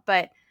about.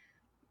 But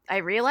I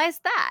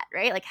realized that,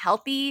 right? Like,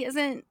 healthy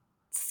isn't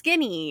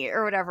skinny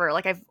or whatever.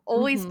 Like, I've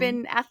always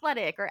been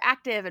athletic or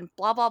active and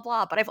blah, blah,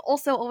 blah. But I've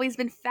also always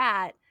been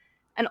fat,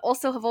 and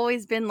also have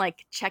always been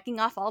like checking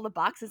off all the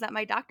boxes at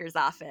my doctor's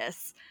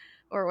office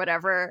or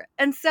whatever.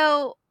 And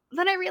so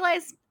then I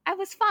realized I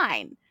was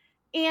fine.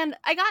 And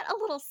I got a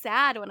little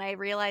sad when I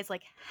realized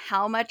like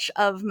how much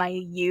of my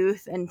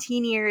youth and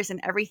teen years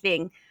and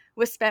everything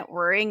was spent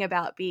worrying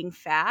about being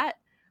fat,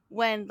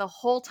 when the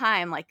whole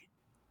time, like,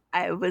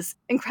 I was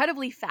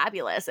incredibly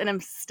fabulous, and I'm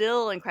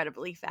still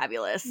incredibly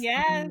fabulous.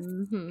 Yes. Yeah.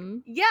 And so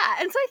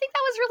I think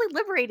that was really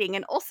liberating.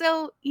 And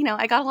also,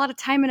 I got a lot of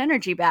time and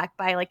energy back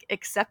by like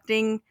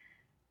accepting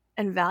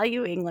and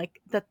valuing like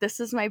that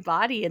this is my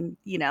body, and,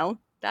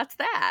 that's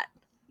that.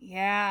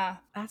 Yeah.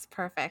 That's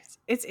perfect.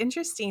 It's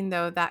interesting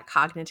though, that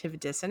cognitive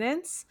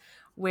dissonance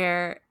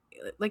where,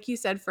 like you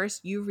said,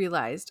 first you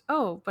realized,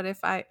 oh, but if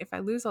I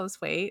lose all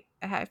this weight,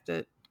 I have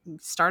to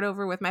start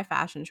over with my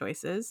fashion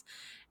choices.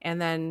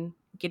 And then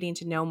getting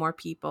to know more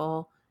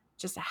people,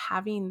 just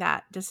having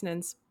that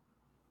dissonance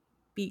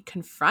be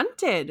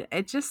confronted.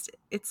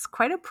 It's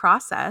quite a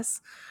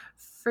process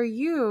for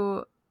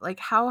you. Like,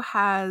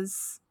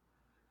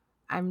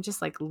 I'm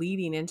just like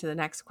leading into the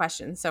next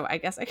question. So I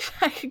guess I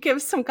could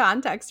give some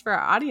context for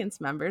our audience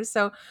members.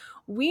 So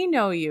we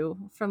know you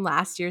from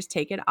last year's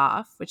Take It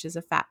Off, which is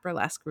a fat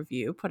burlesque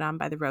review put on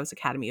by the Rose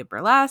Academy of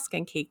Burlesque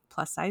and Cake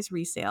Plus Size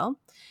Resale.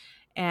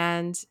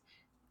 And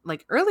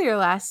like earlier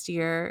last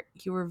year,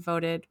 you were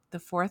voted the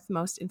 4th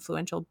most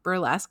influential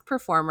burlesque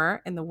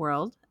performer in the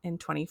world in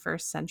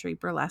 21st Century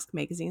Burlesque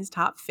Magazine's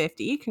top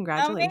 50.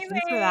 Congratulations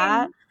for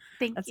that.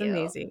 Thank you.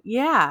 Amazing.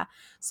 Yeah.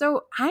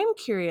 So I'm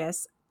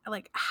curious,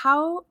 like,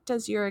 how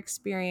does your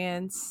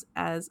experience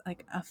as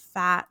like a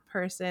fat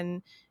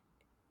person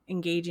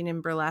engaging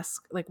in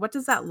burlesque, like, what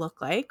does that look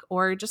like?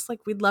 Or just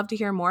like, we'd love to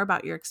hear more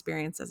about your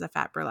experience as a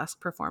fat burlesque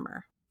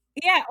performer.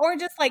 Yeah, or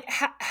just like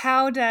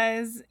how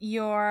does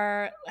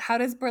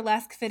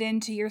burlesque fit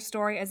into your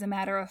story as a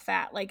matter of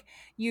fact? Like,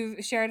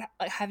 you've shared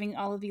like having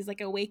all of these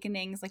like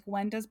awakenings. Like,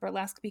 when does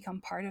burlesque become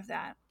part of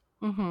that?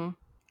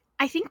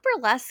 I think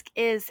burlesque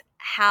is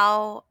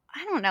how,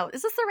 I don't know,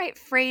 is this the right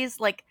phrase?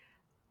 Like,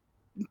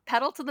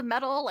 pedal to the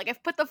metal, like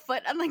I've put the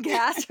foot on the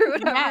gas or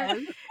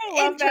whatever.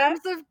 In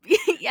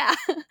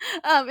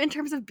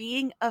terms of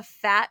being a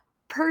fat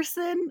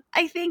person,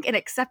 I think, and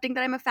accepting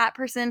that I'm a fat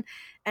person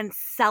and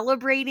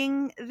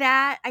celebrating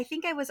that. I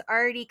think I was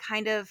already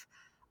kind of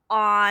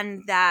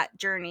on that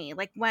journey.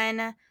 Like,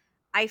 when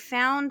I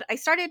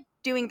started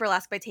doing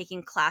burlesque by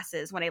taking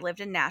classes when I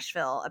lived in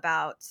Nashville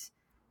about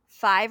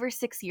 5 or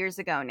 6 years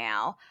ago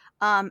now.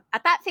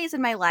 At that phase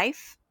in my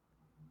life,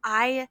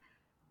 I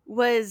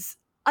was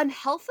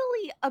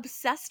unhealthily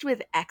obsessed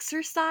with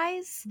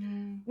exercise,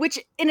 Mm. which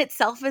in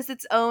itself is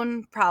its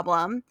own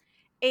problem.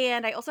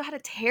 And I also had a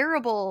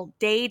terrible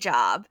day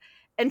job.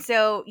 And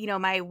so,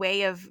 my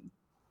way of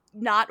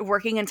not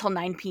working until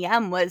 9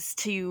 p.m. was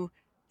to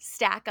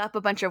stack up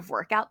a bunch of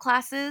workout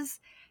classes.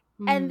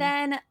 And Mm.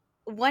 then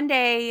one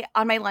day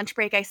on my lunch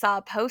break, I saw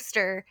a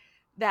poster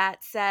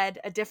that said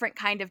a different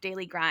kind of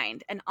daily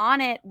grind. And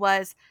on it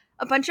was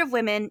a bunch of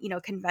women,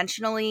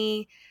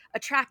 conventionally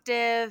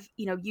attractive,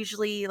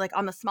 usually like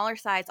on the smaller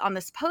sides on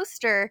this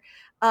poster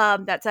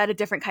that said a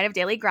different kind of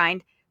daily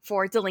grind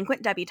for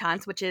Delinquent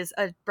Debutantes, which is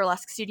a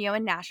burlesque studio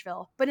in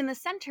Nashville. But in the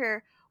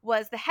center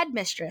was the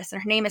headmistress,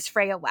 and her name is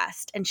Freya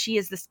West. And she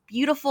is this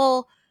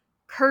beautiful,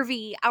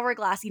 curvy,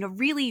 hourglass,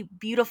 really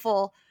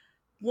beautiful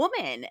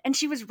woman. And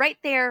she was right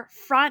there,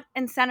 front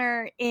and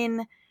center,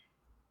 in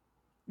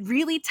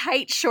really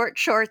tight short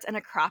shorts and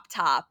a crop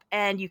top.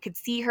 And you could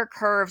see her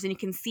curves and you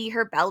can see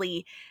her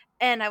belly.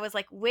 And I was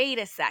like, wait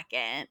a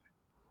second.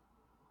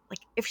 Like,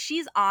 if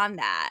she's on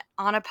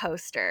a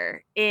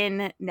poster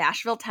in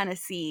Nashville,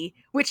 Tennessee,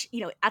 which,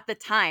 at the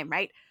time,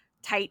 right,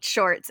 tight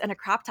shorts and a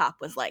crop top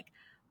was like,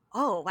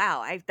 oh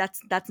wow,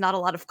 that's not a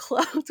lot of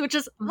clothes, which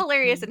is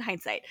hilarious Mhm. in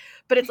hindsight.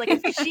 But it's like,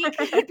 if she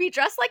could be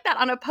dressed like that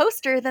on a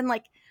poster, then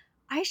like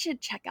I should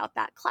check out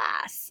that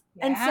class.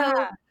 And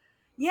so,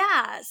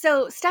 yeah,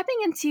 so stepping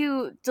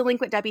into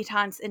Delinquent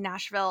Debutantes in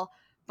Nashville,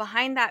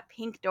 behind that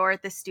pink door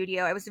at the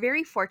studio, I was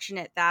very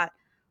fortunate that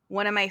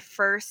one of my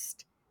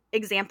first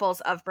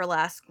examples of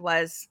burlesque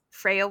was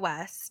Freya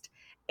West.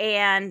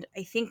 And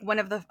I think one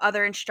of the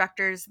other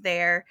instructors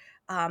there,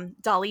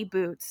 Dolly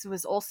Boots,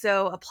 was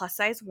also a plus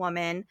size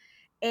woman.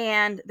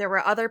 And there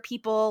were other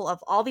people of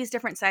all these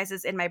different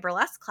sizes in my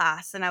burlesque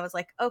class. And I was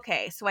like,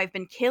 okay, so I've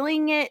been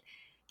killing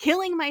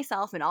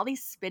myself in all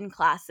these spin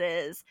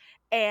classes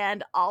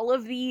and all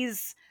of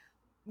these,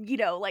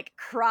 like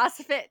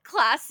CrossFit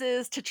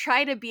classes to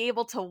try to be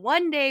able to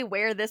one day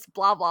wear this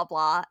blah, blah,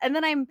 blah. And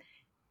then I'm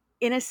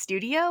in a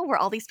studio where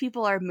all these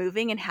people are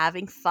moving and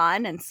having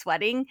fun and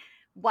sweating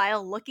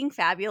while looking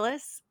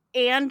fabulous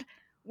and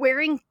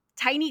wearing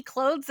tiny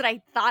clothes that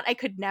I thought I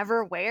could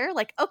never wear.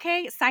 Like,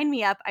 okay, sign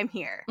me up. I'm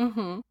here.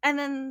 Mhm. And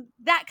then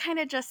that kind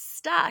of just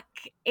stuck.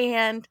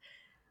 And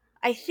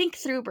I think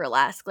through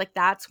burlesque, like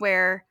that's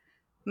where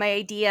my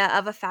idea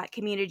of a fat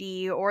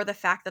community, or the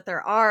fact that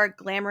there are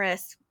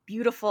glamorous,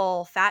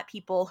 beautiful fat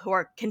people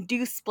who can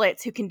do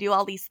splits, who can do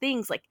all these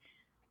things, like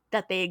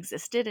that they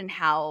existed and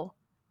how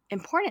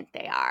important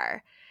they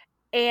are.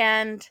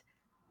 And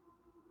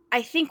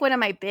I think one of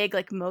my big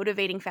like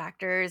motivating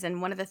factors,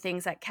 and one of the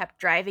things that kept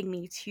driving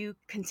me to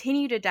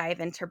continue to dive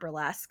into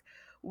burlesque,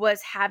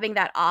 was having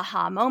that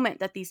aha moment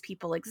that these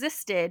people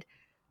existed,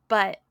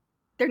 but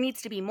there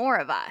needs to be more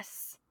of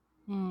us.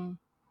 Mm.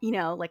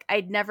 Like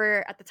I'd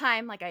never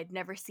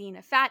seen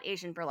a fat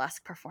Asian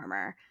burlesque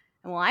performer.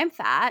 And well, I'm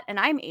fat and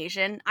I'm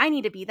Asian. I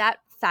need to be that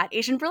fat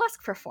Asian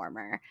burlesque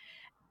performer.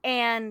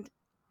 And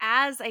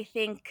as I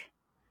think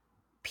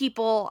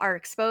people are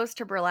exposed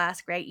to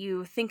burlesque, right,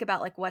 you think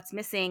about like what's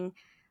missing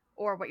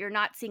or what you're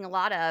not seeing a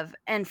lot of.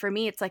 And for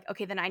me, it's like,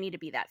 okay, then I need to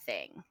be that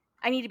thing.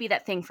 I need to be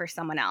that thing for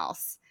someone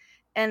else.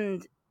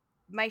 And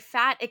my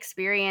fat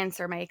experience,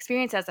 or my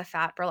experience as a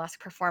fat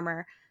burlesque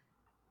performer,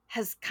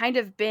 has kind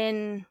of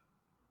been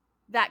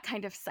that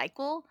kind of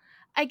cycle,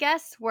 I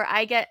guess, where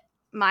I get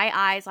my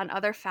eyes on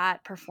other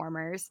fat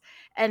performers,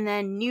 and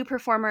then new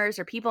performers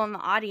or people in the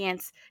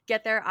audience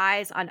get their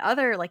eyes on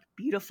other like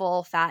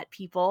beautiful fat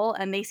people,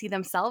 and they see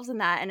themselves in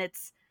that, and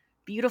it's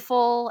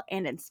beautiful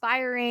and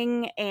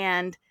inspiring.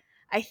 And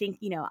I think,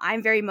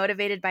 I'm very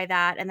motivated by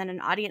that. And then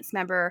an audience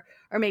member,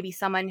 or maybe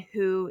someone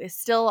who is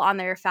still on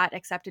their fat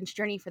acceptance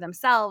journey for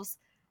themselves,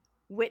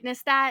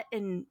 witness that,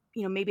 and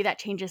maybe that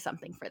changes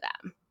something for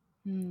them.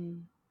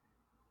 Mm.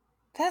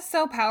 That's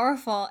so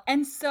powerful.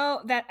 And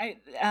so that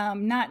I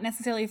not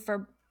necessarily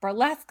for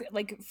burlesque,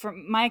 like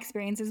from my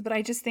experiences, but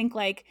I just think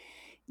like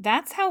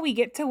that's how we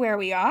get to where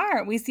we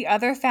are. We see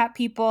other fat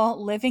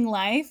people living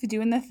life,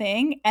 doing the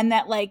thing, and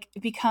that like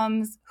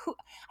becomes who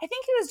I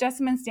think it was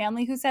Jessamine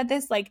Stanley who said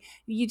this, like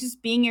you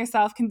just being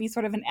yourself can be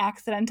sort of an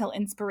accidental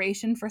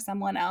inspiration for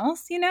someone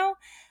else,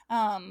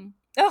 and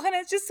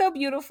it's just so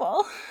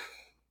beautiful.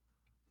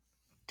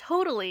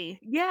 Totally.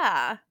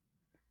 Yeah.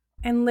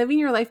 And living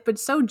your life, but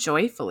so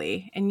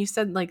joyfully. And you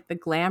said like the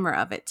glamour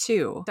of it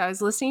too. So I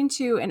was listening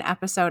to an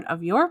episode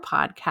of your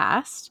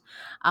podcast,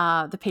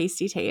 The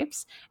Pasty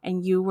Tapes,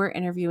 and you were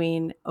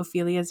interviewing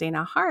Ophelia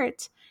Zana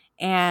Hart.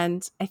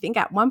 And I think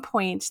at one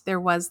point there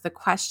was the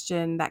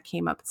question that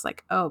came up. It's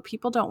like, oh,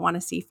 people don't want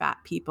to see fat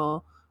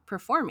people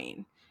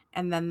performing.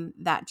 And then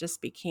that just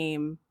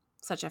became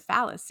such a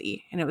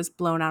fallacy, and it was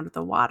blown out of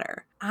the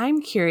water.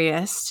 I'm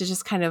curious to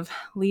just kind of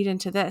lead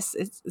into this.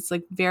 It's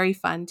like very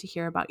fun to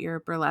hear about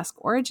your burlesque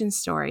origin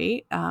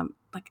story,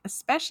 like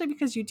especially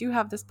because you do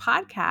have this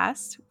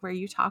podcast where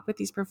you talk with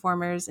these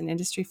performers and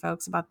industry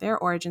folks about their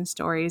origin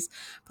stories.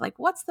 But like,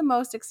 what's the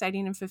most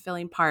exciting and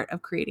fulfilling part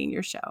of creating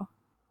your show?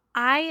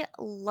 I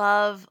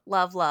love,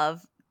 love,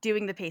 love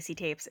doing the Pacey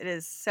tapes. It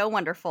is so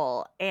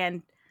wonderful.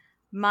 And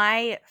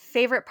my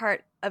favorite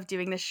part of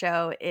doing the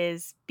show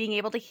is being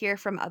able to hear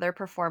from other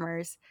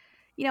performers.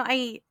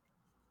 I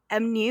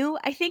am new.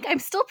 I think I'm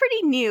still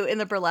pretty new in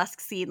the burlesque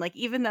scene. Like,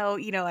 even though,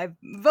 I've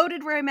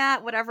voted where I'm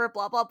at, whatever,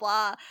 blah, blah,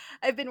 blah.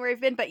 I've been where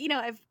I've been. But,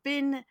 I've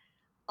been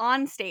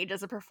on stage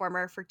as a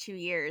performer for 2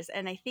 years.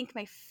 And I think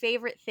my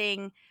favorite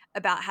thing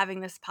about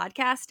having this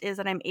podcast is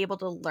that I'm able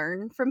to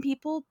learn from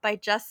people by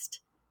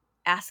just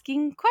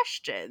asking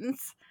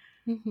questions.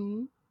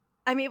 Mm-hmm.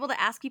 I'm able to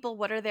ask people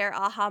what are their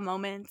aha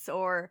moments,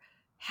 or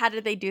how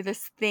did they do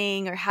this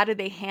thing, or how did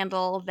they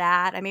handle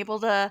that. I'm able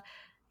to,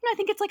 I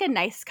think it's like a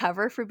nice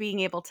cover for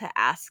being able to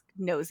ask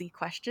nosy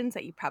questions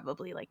that you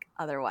probably like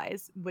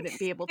otherwise wouldn't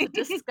be able to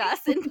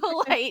discuss in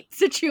polite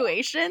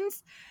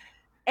situations.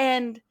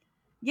 And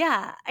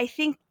yeah, I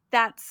think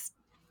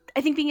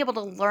being able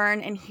to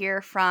learn and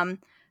hear from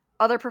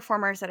other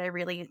performers that I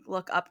really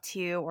look up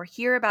to, or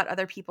hear about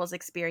other people's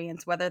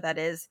experience, whether that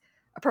is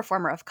a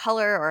performer of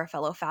color or a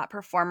fellow fat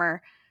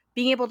performer,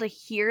 being able to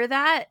hear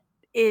that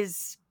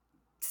is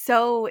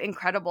so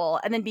incredible.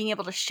 And then being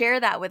able to share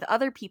that with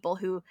other people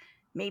who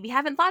maybe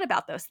haven't thought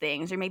about those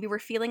things, or maybe were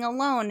feeling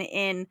alone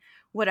in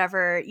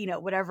whatever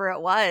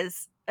it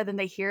was. And then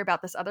they hear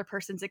about this other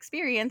person's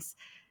experience.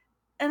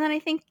 And then I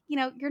think,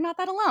 you're not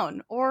that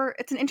alone, or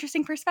it's an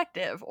interesting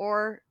perspective,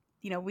 or,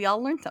 we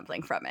all learn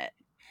something from it.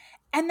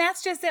 And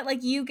that's just it.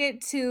 Like, you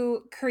get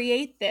to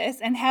create this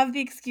and have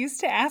the excuse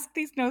to ask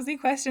these nosy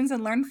questions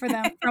and learn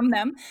from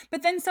them.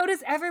 But then so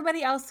does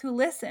everybody else who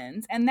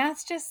listens. And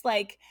that's just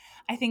like,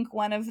 I think,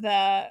 one of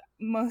the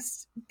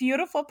most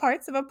beautiful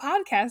parts of a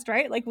podcast,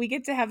 right? Like, we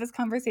get to have this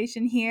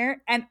conversation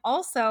here, and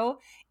also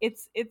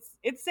it's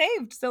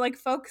saved. So like,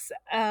 folks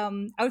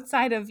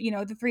outside of,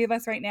 the three of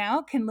us right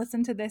now can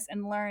listen to this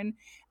and learn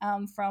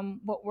from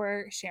what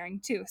we're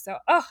sharing too. So,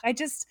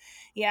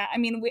 yeah, I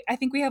mean, I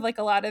think we have like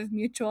a lot of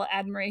mutual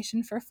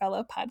admiration for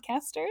fellow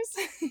podcasters.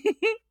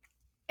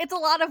 It's a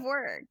lot of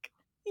work.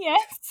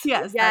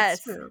 Yes.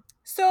 That's true.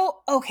 So,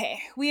 okay,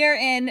 we are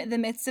in the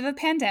midst of a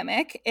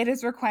pandemic. It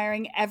is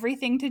requiring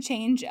everything to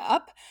change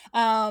up.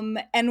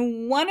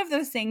 And one of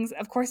those things,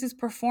 of course, is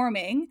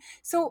performing.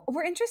 So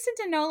we're interested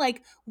to know,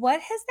 like, what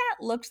has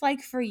that looked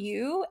like for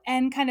you,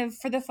 and kind of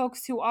for the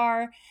folks who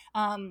are,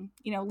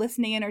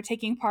 listening in or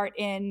taking part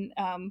in,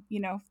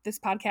 this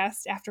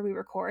podcast after we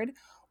record.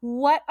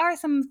 What are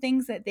some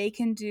things that they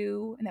can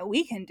do and that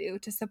we can do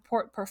to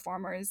support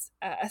performers,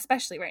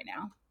 especially right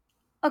now?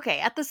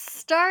 Okay, at the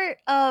start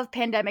of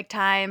pandemic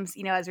times,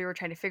 as we were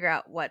trying to figure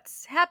out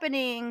what's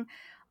happening,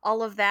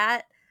 all of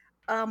that,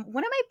 one of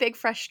my big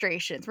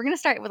frustrations, we're going to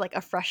start with like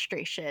a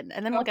frustration,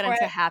 and then we'll get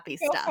into happy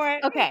Go stuff. for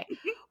it. Okay,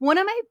 one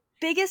of my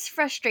biggest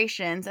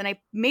frustrations, and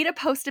I made a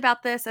post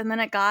about this, and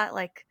then it got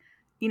like,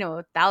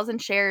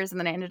 1,000 shares, and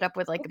then I ended up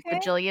with like a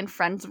bajillion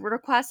friends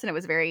requests, and it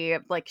was very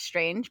like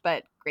strange,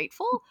 but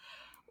grateful.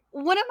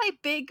 One of my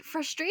big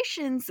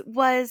frustrations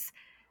was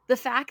the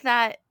fact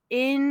that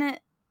in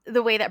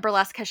the way that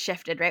burlesque has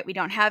shifted, right? We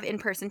don't have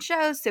in-person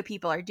shows, so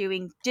people are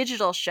doing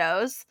digital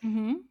shows.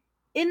 Mm-hmm.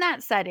 In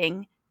that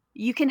setting,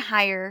 you can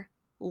hire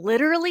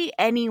literally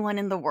anyone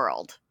in the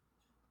world.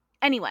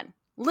 Anyone.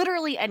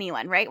 Literally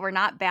anyone, right? We're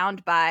not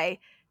bound by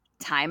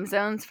time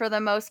zones for the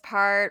most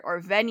part,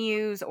 or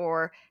venues,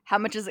 or how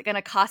much is it going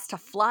to cost to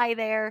fly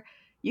there.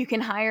 You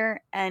can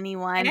hire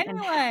anyone.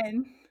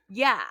 Anyone.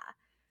 Yeah.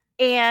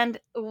 And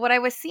what I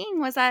was seeing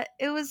was that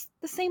it was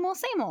the same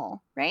old,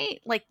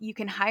 right? Like, you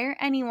can hire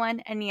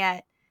anyone, and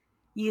yet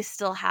you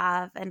still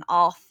have an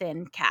all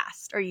thin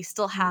cast, or you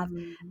still have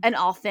an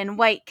all thin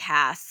white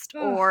cast,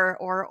 Ugh.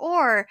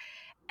 or.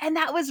 And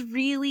that was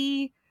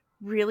really,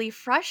 really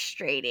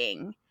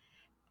frustrating.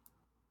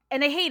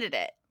 And I hated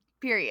it,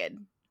 period.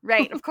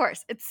 Right? Of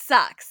course, it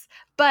sucks.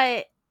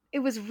 But it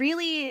was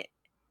really,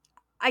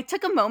 I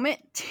took a moment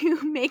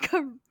to make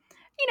a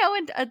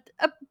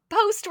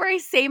post where I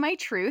say my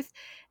truth,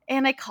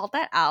 and I called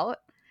that out.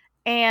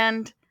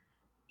 And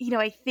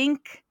I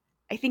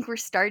think we're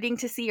starting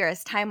to see, or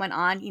as time went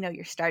on,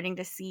 you're starting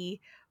to see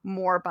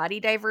more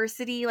body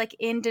diversity like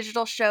in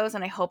digital shows,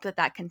 and I hope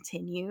that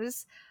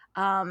continues.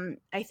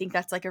 I think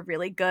that's like a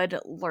really good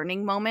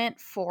learning moment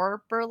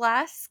for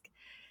burlesque,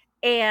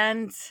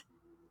 and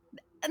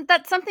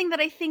that's something that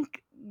I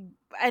think,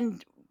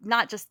 and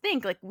not just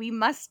think, like, we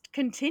must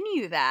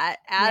continue that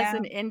as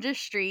an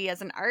industry,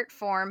 as an art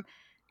form,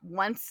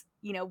 once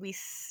we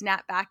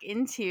snap back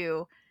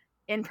into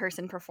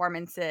in-person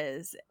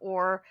performances,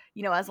 or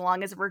as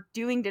long as we're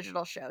doing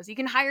digital shows. You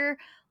can hire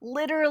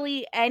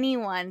literally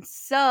anyone,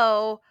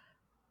 so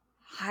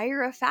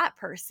hire a fat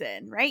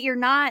person, right? You're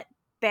not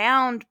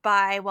bound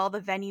by, well, the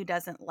venue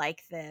doesn't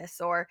like this,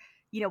 or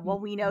well,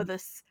 we know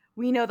this,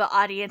 we know the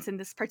audience in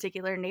this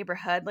particular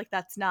neighborhood, like,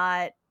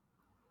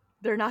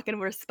 they're not going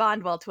to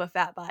respond well to a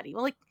fat body.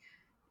 Well, like,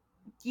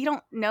 you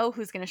don't know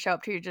who's going to show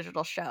up to your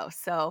digital show,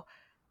 so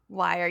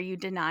why are you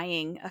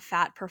denying a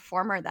fat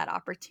performer that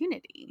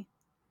opportunity?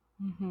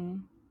 Mm-hmm.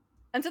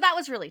 And so that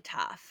was really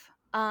tough.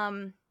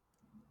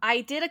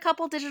 I did a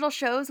couple digital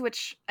shows,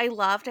 which I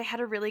loved. I had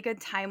a really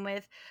good time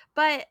with,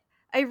 but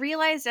I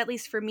realized, at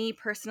least for me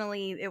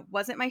personally, it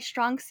wasn't my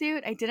strong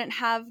suit. I didn't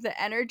have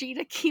the energy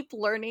to keep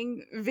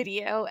learning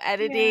video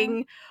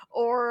editing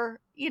or,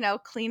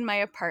 clean my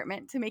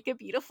apartment to make a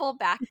beautiful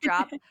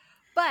backdrop.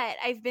 But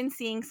I've been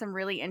seeing some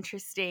really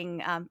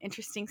interesting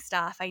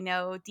stuff. I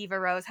know Diva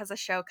Rose has a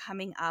show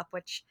coming up,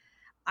 which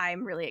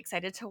I'm really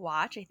excited to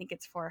watch. I think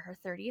it's for her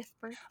 30th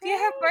birthday. Yeah,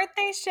 her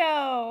birthday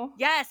show.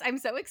 Yes, I'm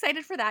so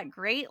excited for that.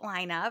 Great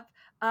lineup.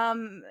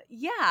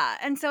 Yeah.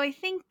 And so I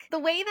think the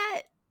way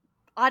that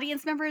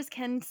audience members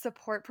can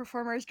support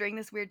performers during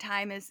this weird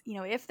time is,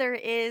 if there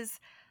is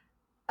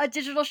a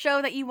digital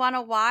show that you want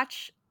to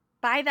watch,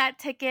 buy that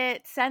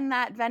ticket, send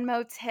that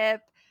Venmo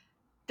tip.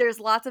 There's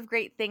lots of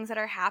great things that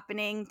are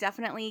happening.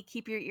 Definitely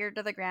keep your ear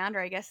to the ground, or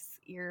I guess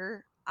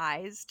your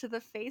eyes to the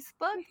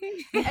Facebook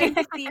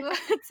and see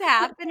what's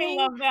happening.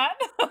 I love that.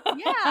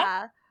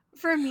 Yeah.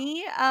 For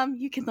me,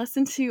 you can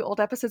listen to old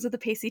episodes of the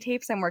Pacey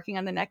Tapes. I'm working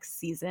on the next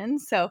season,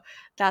 so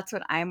that's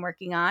what I'm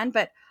working on.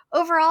 But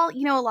overall,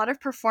 a lot of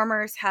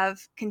performers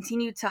have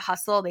continued to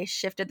hustle. They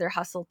shifted their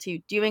hustle to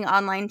doing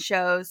online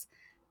shows,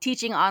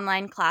 teaching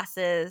online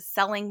classes,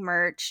 selling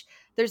merch.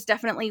 There's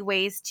definitely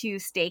ways to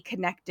stay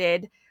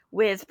connected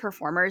with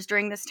performers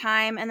during this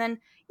time. And then,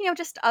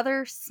 just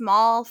other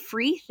small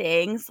free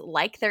things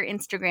like their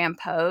Instagram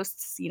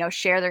posts,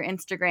 share their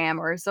Instagram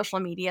or social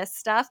media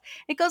stuff.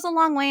 It goes a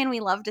long way and we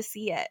love to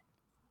see it.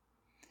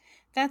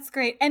 That's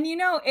great. And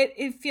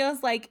it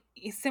feels like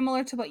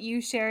similar to what you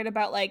shared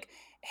about like,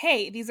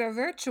 hey, these are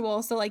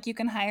virtual, so like you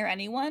can hire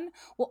anyone.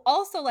 Well,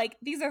 also like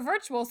these are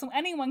virtual, so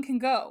anyone can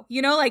go.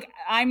 Like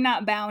I'm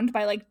not bound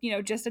by like,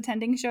 just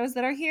attending shows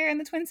that are here in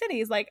the Twin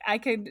Cities. Like I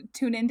could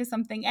tune into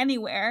something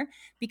anywhere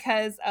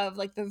because of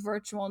like the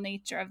virtual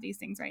nature of these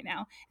things right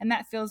now. And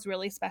that feels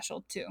really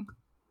special too.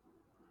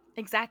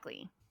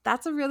 Exactly.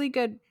 That's a really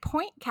good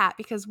point, Kat,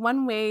 because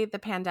one way the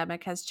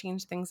pandemic has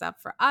changed things up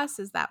for us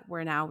is that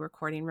we're now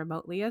recording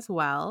remotely as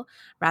well,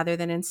 rather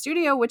than in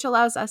studio, which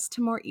allows us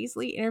to more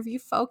easily interview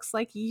folks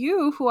like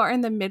you who are in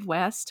the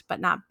Midwest,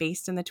 but not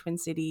based in the Twin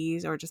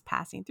Cities or just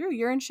passing through.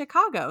 You're in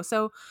Chicago.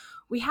 So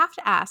we have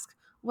to ask,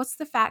 what's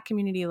the fat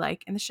community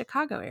like in the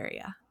Chicago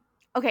area?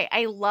 Okay,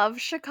 I love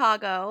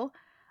Chicago.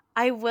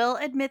 I will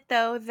admit,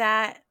 though,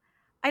 that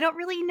I don't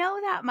really know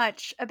that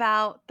much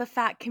about the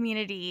fat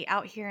community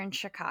out here in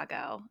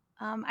Chicago.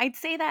 I'd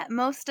say that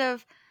most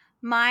of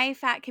my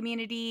fat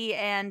community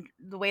and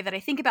the way that I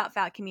think about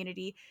fat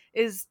community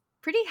is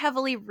pretty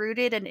heavily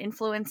rooted and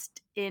influenced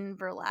in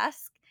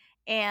burlesque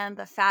and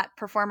the fat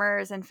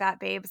performers and fat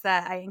babes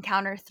that I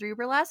encounter through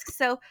burlesque.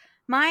 So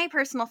my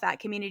personal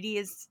fat community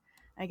is,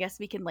 I guess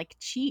we can like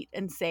cheat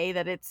and say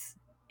that it's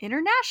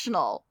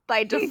international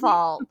by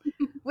default,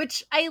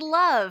 which I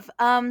love.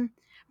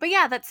 But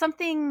yeah, that's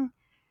something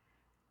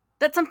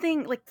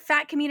like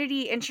fat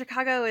community in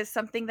Chicago is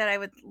something that I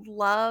would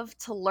love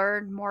to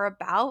learn more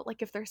about.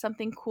 Like if there's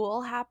something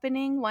cool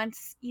happening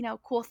once,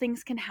 cool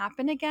things can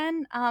happen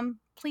again.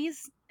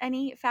 Please,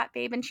 any fat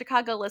babe in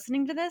Chicago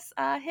listening to this,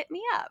 hit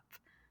me up.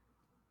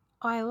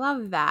 Oh, I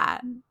love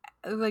that.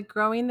 Like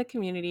growing the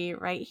community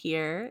right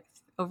here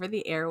over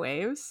the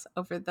airwaves,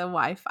 over the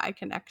Wi-Fi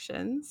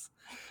connections.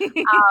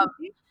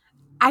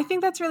 I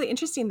think that's really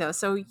interesting, though.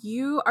 So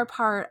you are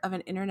part of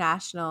an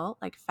international,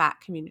 like,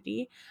 fat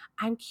community.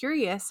 I'm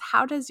curious,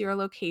 how does your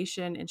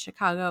location in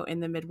Chicago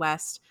in the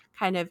Midwest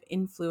kind of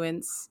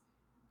influence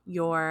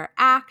your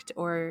act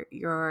or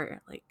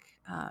your, like,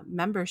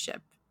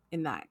 membership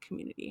in that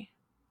community?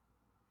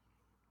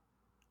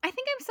 I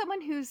think I'm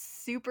someone who's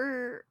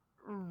super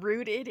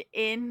rooted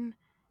in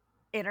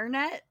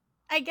internet,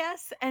 I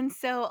guess. And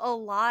so a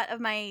lot of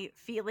my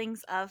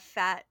feelings of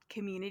fat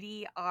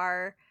community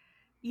are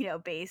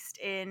based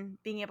in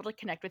being able to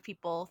connect with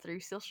people through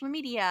social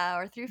media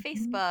or through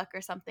Facebook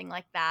or something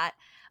like that.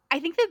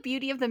 I think the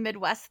beauty of the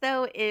Midwest,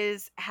 though,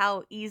 is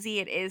how easy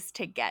it is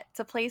to get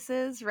to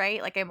places,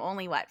 right? Like I'm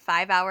only,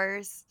 5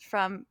 hours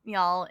from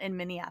y'all in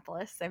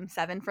Minneapolis. I'm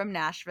 7 from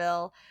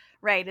Nashville,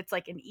 right? It's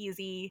like an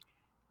easy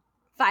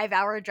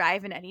 5-hour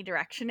drive in any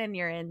direction and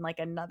you're in like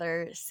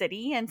another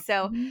city. And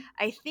so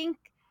I think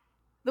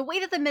the way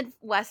that the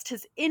Midwest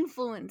has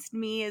influenced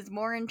me is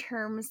more in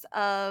terms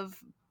of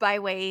by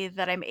way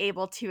that I'm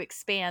able to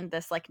expand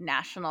this like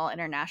national,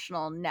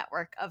 international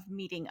network of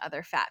meeting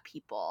other fat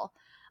people.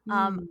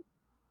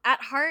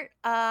 At heart,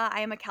 I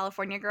am a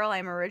California girl.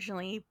 I'm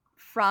originally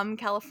from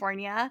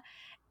California.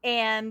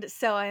 And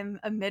so I'm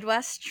a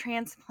Midwest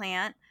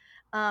transplant.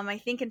 I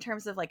think in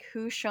terms of like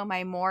who Show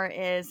My More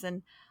is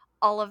and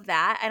all of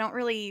that, I don't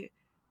really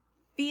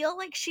feel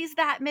like she's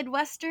that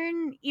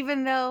Midwestern,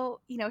 even though,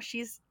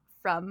 she's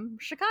from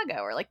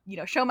Chicago or like,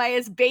 Shomai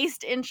is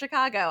based in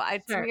Chicago.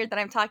 It's weird that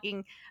I'm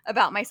talking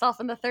about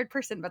myself in the third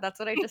person, but that's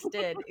what I just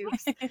did.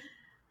 Oops.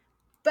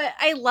 But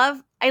I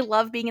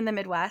love being in the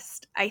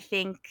Midwest. I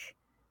think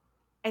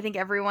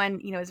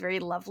everyone, is very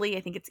lovely. I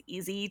think it's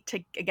easy to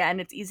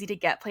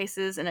get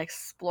places and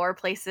explore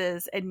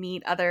places and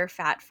meet other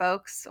fat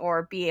folks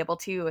or be able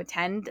to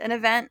attend an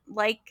event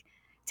like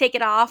Take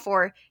It Off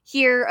or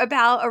hear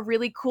about a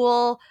really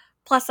cool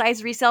plus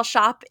size resale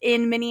shop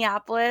in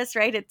Minneapolis,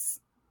 right?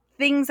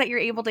 things that you're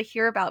able to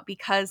hear about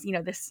because,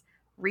 this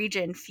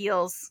region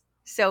feels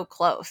so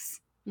close,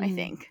 I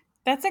think.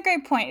 That's a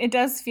great point. It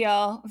does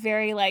feel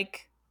very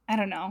I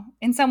don't know.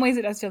 In some ways,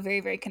 it does feel very,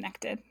 very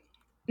connected.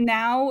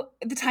 Now,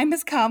 the time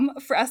has come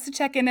for us to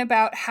check in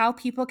about how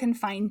people can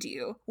find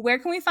you. Where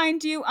can we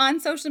find you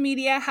on social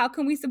media? How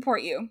can we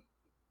support you?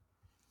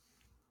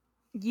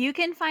 You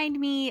can find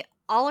me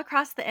all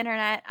across the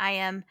internet. I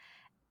am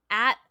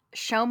at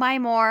Show My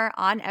More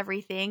on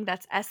everything.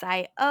 That's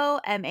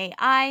SIOMAIMOORE.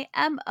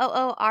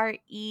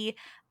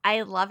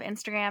 I love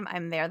Instagram.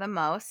 I'm there the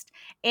most.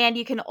 And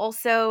you can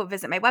also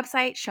visit my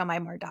website,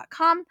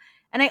 showmymore.com.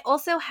 And I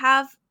also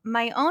have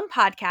my own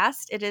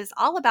podcast. It is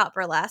all about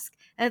burlesque,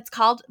 and it's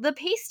called The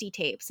Pasty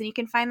Tapes. And you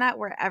can find that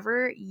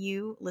wherever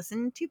you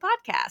listen to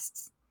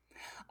podcasts.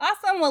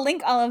 Awesome. We'll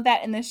link all of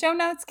that in the show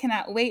notes.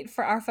 Cannot wait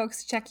for our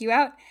folks to check you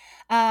out.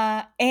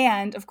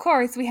 And of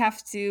course, we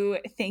have to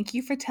thank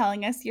you for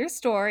telling us your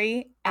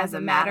story as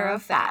a matter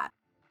of fat.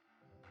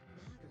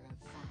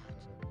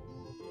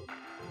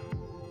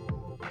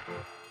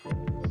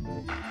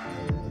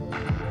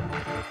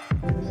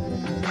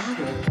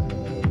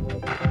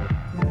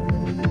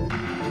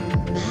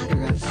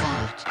 Matter of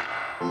fact.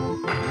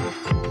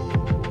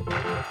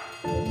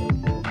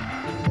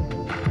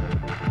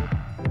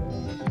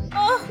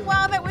 Oh,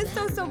 wow, that was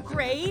so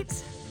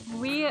great.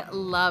 We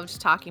loved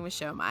talking with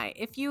Shomai.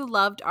 If you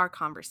loved our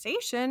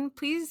conversation,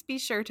 please be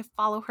sure to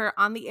follow her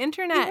on the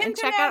internet and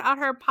check out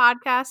her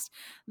podcast,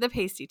 The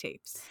Pasty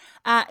Tapes.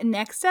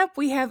 Next up,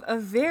 we have a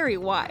very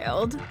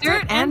wild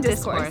Dirt and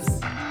Discourse.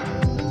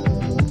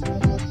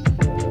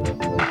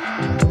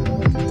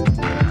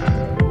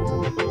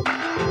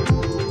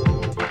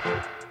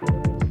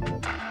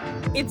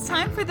 It's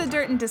time for the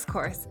Dirt and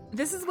Discourse.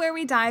 This is where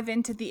we dive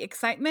into the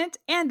excitement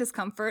and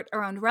discomfort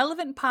around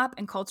relevant pop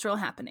and cultural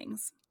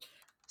happenings.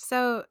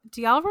 So,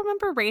 do y'all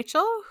remember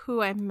Rachel,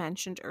 who I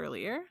mentioned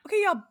earlier?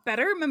 Okay, y'all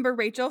better remember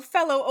Rachel,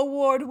 fellow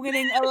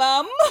award-winning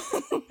alum.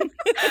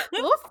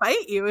 We'll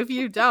fight you if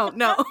you don't.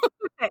 No.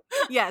 Okay.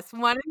 Yes,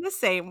 one and the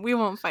same. We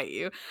won't fight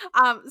you.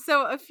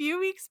 So a few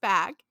weeks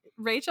back,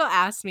 Rachel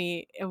asked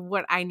me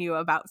what I knew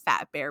about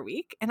Fat Bear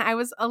Week, and I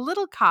was a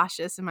little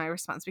cautious in my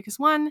response because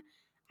one,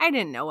 I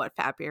didn't know what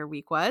Fat Bear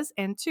Week was,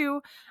 and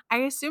two, I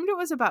assumed it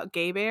was about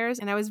gay bears,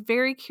 and I was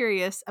very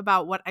curious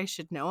about what I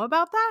should know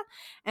about that,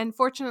 and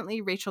fortunately,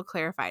 Rachel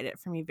clarified it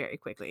for me very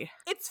quickly.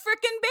 It's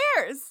frickin'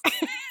 bears!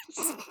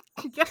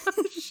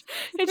 Gosh,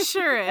 it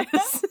sure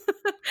is.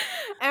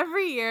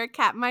 Every year,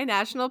 Katmai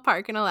National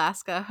Park in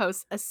Alaska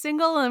hosts a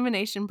single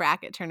elimination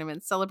bracket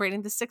tournament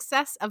celebrating the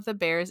success of the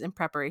bears in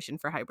preparation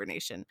for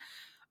hibernation.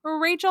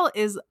 Rachel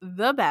is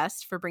the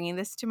best for bringing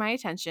this to my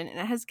attention, and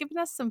it has given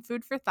us some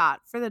food for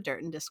thought for the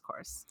Dirt and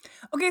Discourse.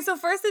 Okay, so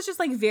first it's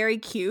just very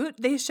cute.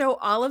 They show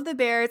all of the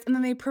bears and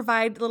then they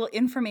provide little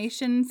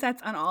information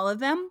sets on all of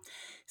them,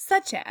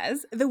 such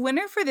as the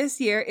winner for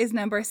this year is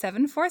number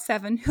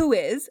 747, who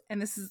is,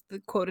 and this is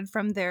quoted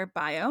from their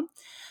bio,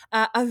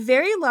 a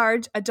very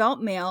large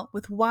adult male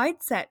with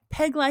wide-set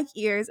peg-like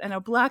ears and a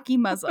blocky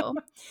muzzle.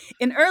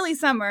 In early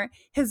summer,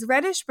 his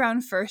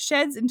reddish-brown fur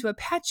sheds in a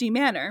patchy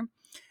manner.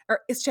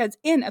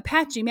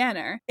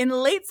 In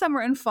late summer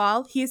and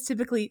fall, he is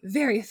typically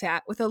very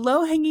fat with a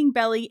low-hanging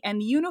belly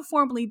and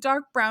uniformly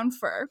dark brown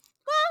fur.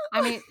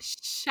 I mean,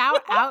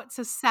 shout out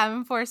to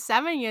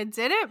 747. You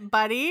did it,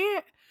 buddy.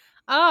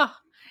 Oh,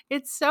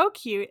 it's so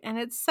cute, and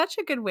it's such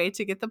a good way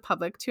to get the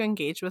public to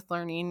engage with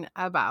learning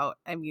about,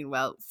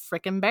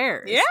 frickin'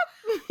 bears. Yep.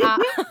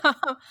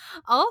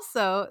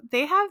 Also,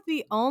 they have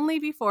the only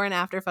before and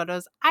after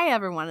photos I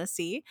ever want to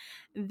see.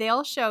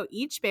 They'll show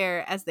each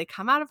bear as they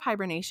come out of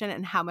hibernation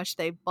and how much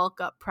they bulk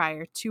up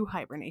prior to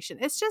hibernation.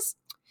 It's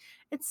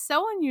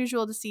so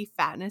unusual to see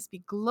fatness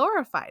be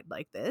glorified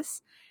like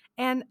this.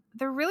 And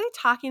they're really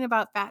talking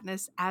about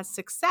fatness as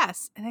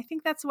success. And I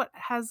think that's what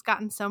has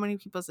gotten so many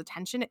people's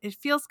attention. It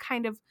feels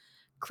kind of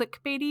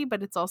clickbaity,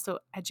 but it's also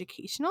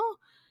educational.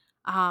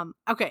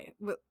 Okay.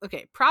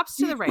 Props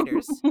to the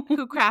writers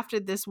who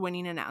crafted this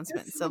winning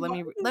announcement. So let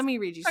me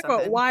read you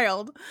something.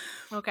 Wild.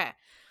 Okay.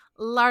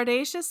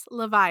 Lardacious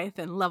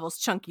Leviathan levels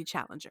chunky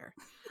challenger.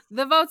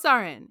 The votes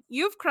are in.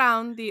 You've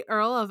crowned the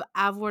Earl of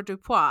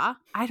Avoirdupois.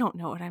 I don't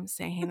know what I'm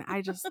saying.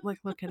 I just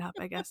look it up,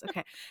 I guess.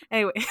 Okay.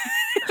 Anyway,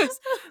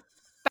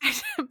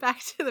 back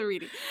to the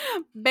reading.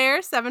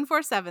 Bear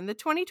 747, the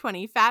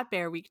 2020 Fat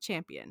Bear Week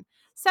champion.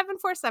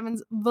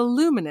 747's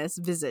voluminous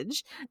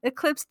visage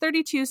eclipsed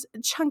 32's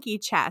chunky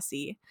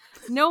chassis.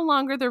 No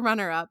longer the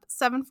runner-up,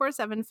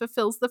 747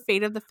 fulfills the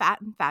fate of the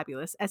fat and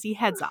fabulous as he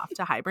heads off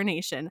to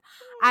hibernation.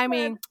 I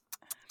mean,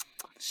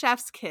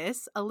 chef's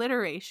kiss,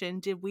 alliteration.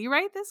 Did we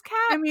write this, Kat?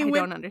 I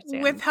don't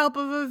understand. With help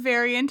of a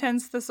very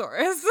intense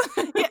thesaurus.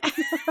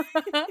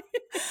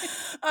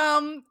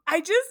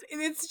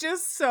 It's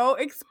just so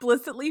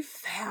explicitly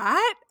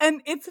fat,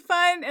 and it's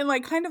fun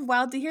and kind of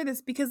wild to hear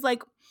this because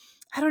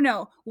I don't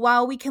know,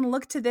 while we can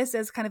look to this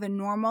as kind of a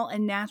normal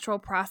and natural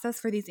process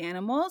for these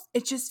animals,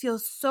 it just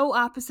feels so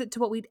opposite to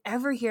what we'd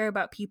ever hear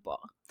about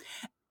people.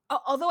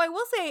 Although I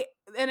will say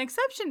an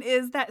exception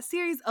is that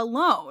series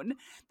Alone.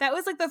 That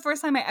was like the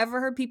first time I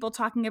ever heard people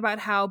talking about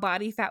how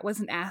body fat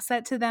was an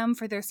asset to them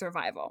for their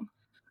survival.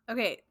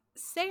 Okay,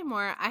 say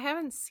more. I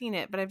haven't seen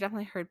it, but I've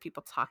definitely heard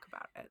people talk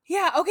about it.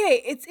 Yeah,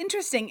 okay, it's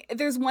interesting.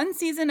 There's one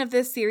season of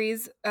this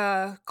series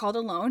called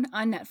Alone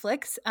on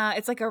Netflix.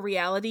 It's like a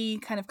reality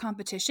kind of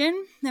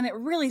competition, and it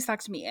really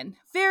sucked me in.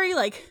 Very,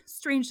 like,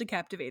 strangely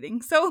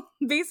captivating. So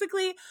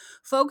basically,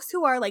 folks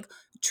who are, like,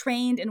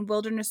 trained in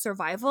wilderness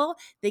survival,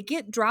 they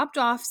get dropped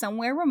off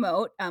somewhere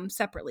remote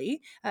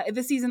separately.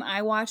 The season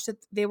I watched,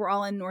 they were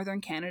all in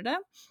northern Canada.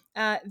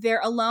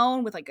 They're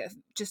alone with like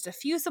just a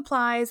few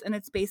supplies, and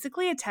it's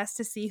basically a test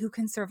to see who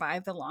can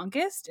survive the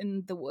longest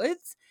in the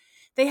woods.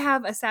 They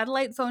have a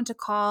satellite phone to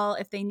call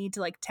if they need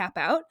to like tap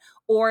out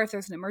or if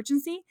there's an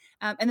emergency.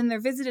 And then they're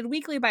visited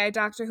weekly by a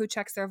doctor who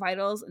checks their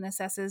vitals and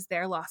assesses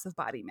their loss of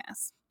body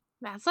mass.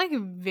 That's like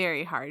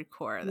very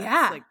hardcore. That's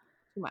Yeah. like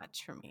too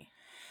much for me.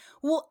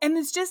 Well, and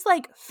it's just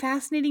like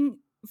fascinating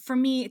for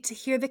me to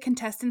hear the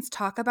contestants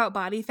talk about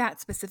body fat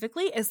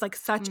specifically as like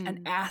such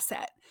an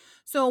asset.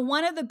 So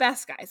one of the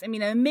best guys, I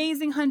mean, an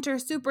amazing hunter,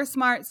 super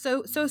smart,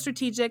 so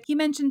strategic. He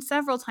mentioned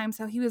several times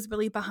how he was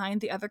really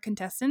behind the other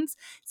contestants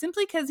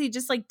simply because he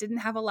just like didn't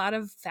have a lot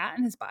of fat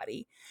in his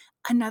body.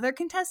 Another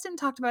contestant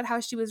talked about how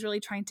she was really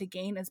trying to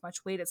gain as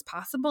much weight as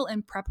possible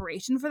in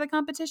preparation for the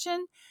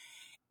competition.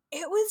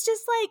 It was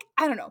just like,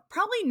 I don't know,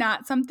 probably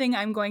not something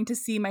I'm going to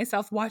see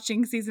myself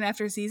watching season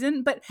after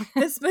season, but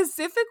the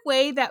specific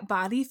way that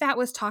body fat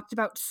was talked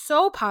about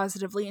so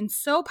positively and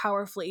so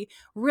powerfully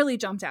really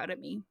jumped out at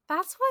me.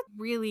 That's what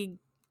really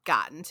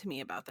gotten to me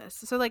about this.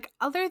 So like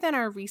other than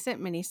our recent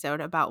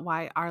mini-sode about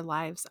why our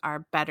lives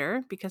are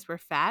better because we're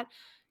fat,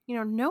 you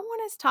know, no one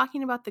is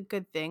talking about the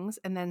good things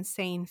and then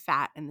saying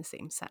fat in the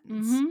same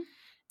sentence. Mm-hmm.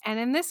 And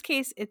in this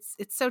case, it's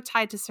so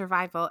tied to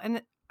survival.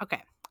 And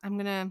okay, I'm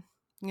gonna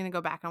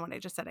go back on what I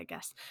just said, I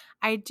guess.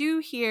 I do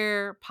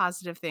hear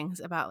positive things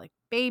about like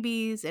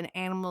babies and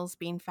animals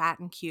being fat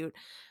and cute.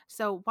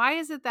 So why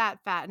is it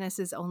that fatness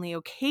is only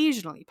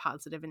occasionally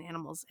positive in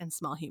animals and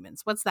small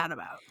humans? What's that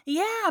about?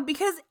 Yeah,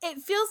 because it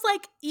feels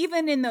like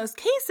even in those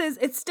cases,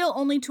 it's still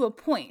only to a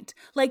point.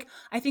 Like,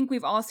 I think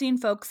we've all seen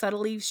folks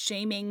subtly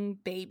shaming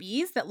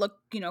babies that look,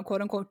 you know,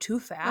 quote unquote,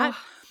 too fat.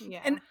 Yeah.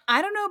 And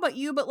I don't know about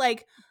you, but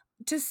like,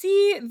 to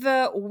see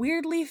the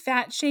weirdly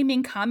fat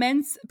shaming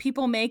comments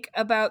people make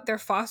about their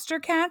foster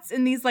cats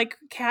in these like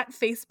cat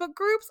Facebook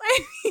groups, I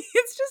mean,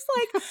 it's just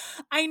like,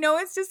 I know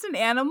it's just an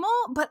animal,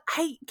 but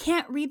I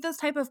can't read those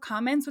type of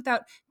comments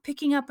without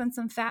picking up on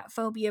some fat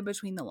phobia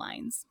between the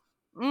lines.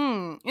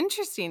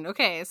 Interesting.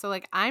 Okay, so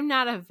like I'm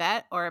not a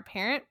vet or a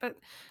parent, but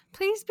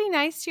please be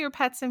nice to your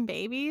pets and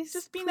babies.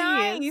 Just be Please,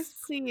 nice.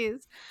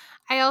 please.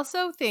 I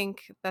also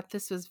think that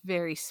this was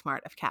very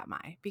smart of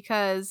Katmai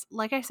because,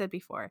 like I said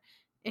before,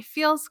 it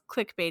feels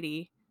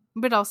clickbaity,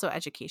 but also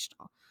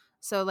educational.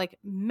 So like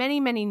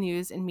many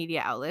news and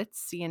media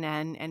outlets,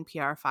 CNN,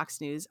 NPR, Fox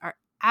News, are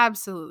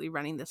absolutely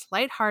running this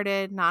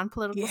lighthearted,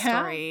 non-political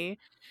story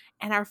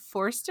and are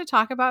forced to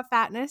talk about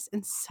fatness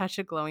in such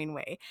a glowing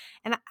way.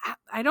 And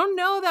I don't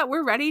know that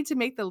we're ready to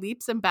make the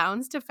leaps and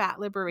bounds to fat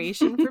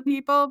liberation for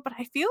people, but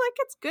I feel like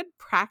it's good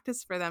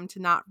practice for them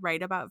to not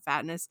write about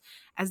fatness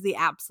as the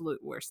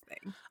absolute worst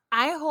thing.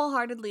 I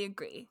wholeheartedly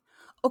agree.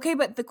 Okay,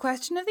 but the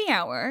question of the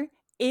hour,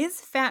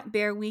 is Fat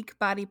Bear Week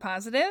body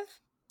positive?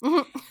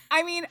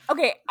 I mean,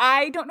 okay,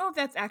 I don't know if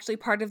that's actually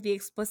part of the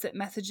explicit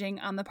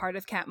messaging on the part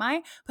of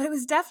Katmai, but it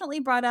was definitely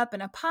brought up in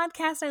a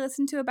podcast I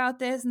listened to about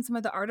this and some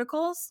of the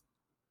articles.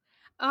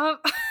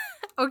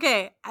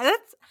 Okay,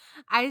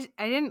 I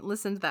didn't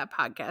listen to that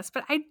podcast,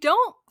 but I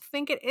don't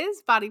think it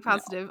is body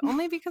positive,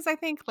 only because I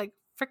think like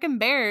frickin'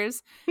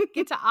 bears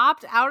get to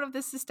opt out of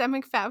the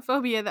systemic fat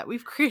phobia that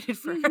we've created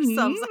for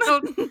ourselves.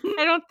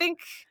 I don't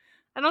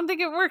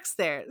think it works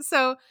there.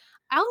 So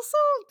also,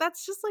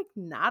 that's just like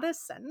not a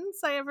sentence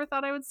I ever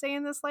thought I would say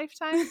in this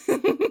lifetime.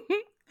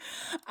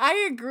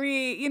 I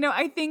agree. You know,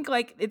 I think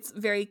like it's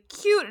very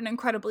cute and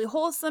incredibly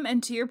wholesome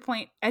and, to your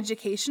point,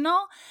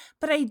 educational,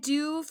 but I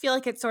do feel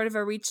like it's sort of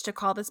a reach to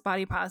call this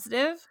body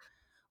positive.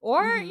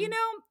 Or, you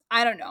know,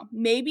 I don't know.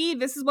 Maybe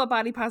this is what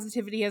body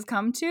positivity has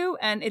come to,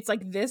 and it's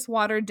like this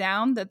watered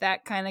down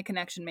that kind of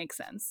connection makes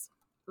sense.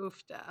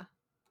 Oofda.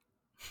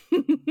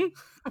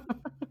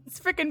 It's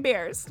frickin'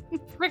 bears.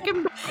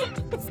 Frickin'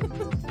 bears.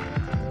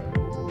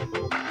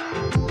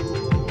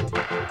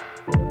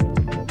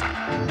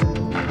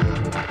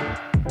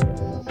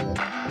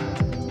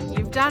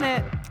 You've done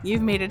it.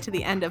 You've made it to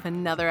the end of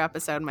another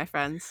episode, my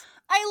friends.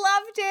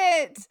 I loved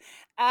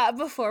it.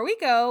 Before we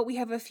go, we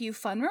have a few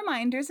fun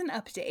reminders and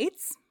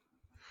updates.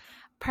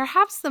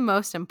 Perhaps the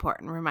most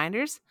important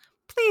reminders: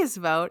 please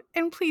vote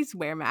and please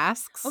wear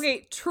masks.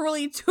 Okay,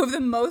 truly two of the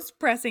most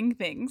pressing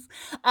things.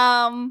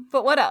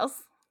 But what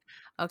else?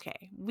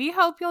 Okay, we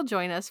hope you'll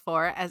join us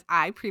for, as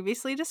I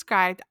previously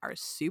described, our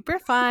super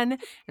fun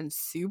and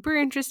super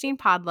interesting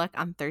podluck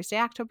on Thursday,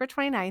 October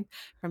 29th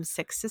from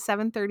 6 to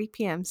 7:30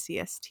 p.m.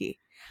 CST.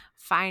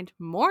 Find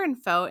more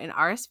info and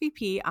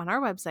RSVP on our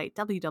website,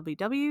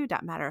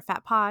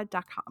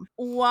 www.matteroffatpod.com.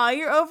 While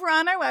you're over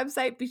on our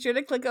website, be sure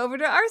to click over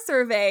to our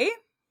survey.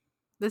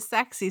 The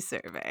sexy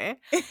survey.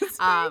 It's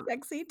very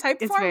sexy. Type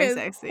It's form very is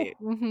sexy.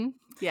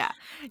 Yeah.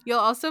 You'll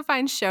also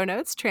find show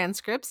notes,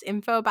 transcripts,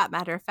 info about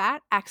Matter of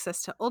Fat,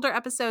 access to older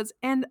episodes,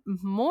 and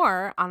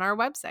more on our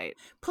website.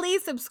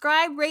 Please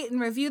subscribe, rate, and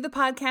review the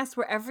podcast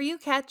wherever you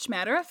catch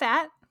Matter of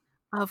Fat.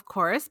 Of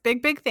course,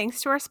 big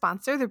thanks to our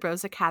sponsor, the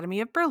Rose Academy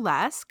of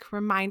Burlesque.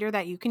 Reminder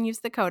that you can use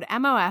the code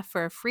MOF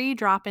for a free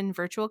drop-in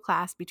virtual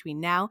class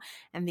between now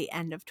and the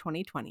end of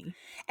 2020.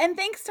 And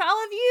thanks to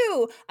all of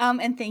you.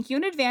 And thank you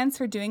in advance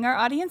for doing our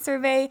audience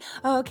survey.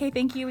 Oh, okay,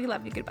 thank you. We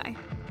love you. Goodbye.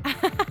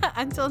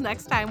 Until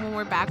next time when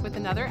we're back with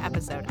another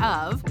episode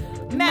of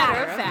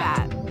Matter of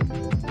Fat.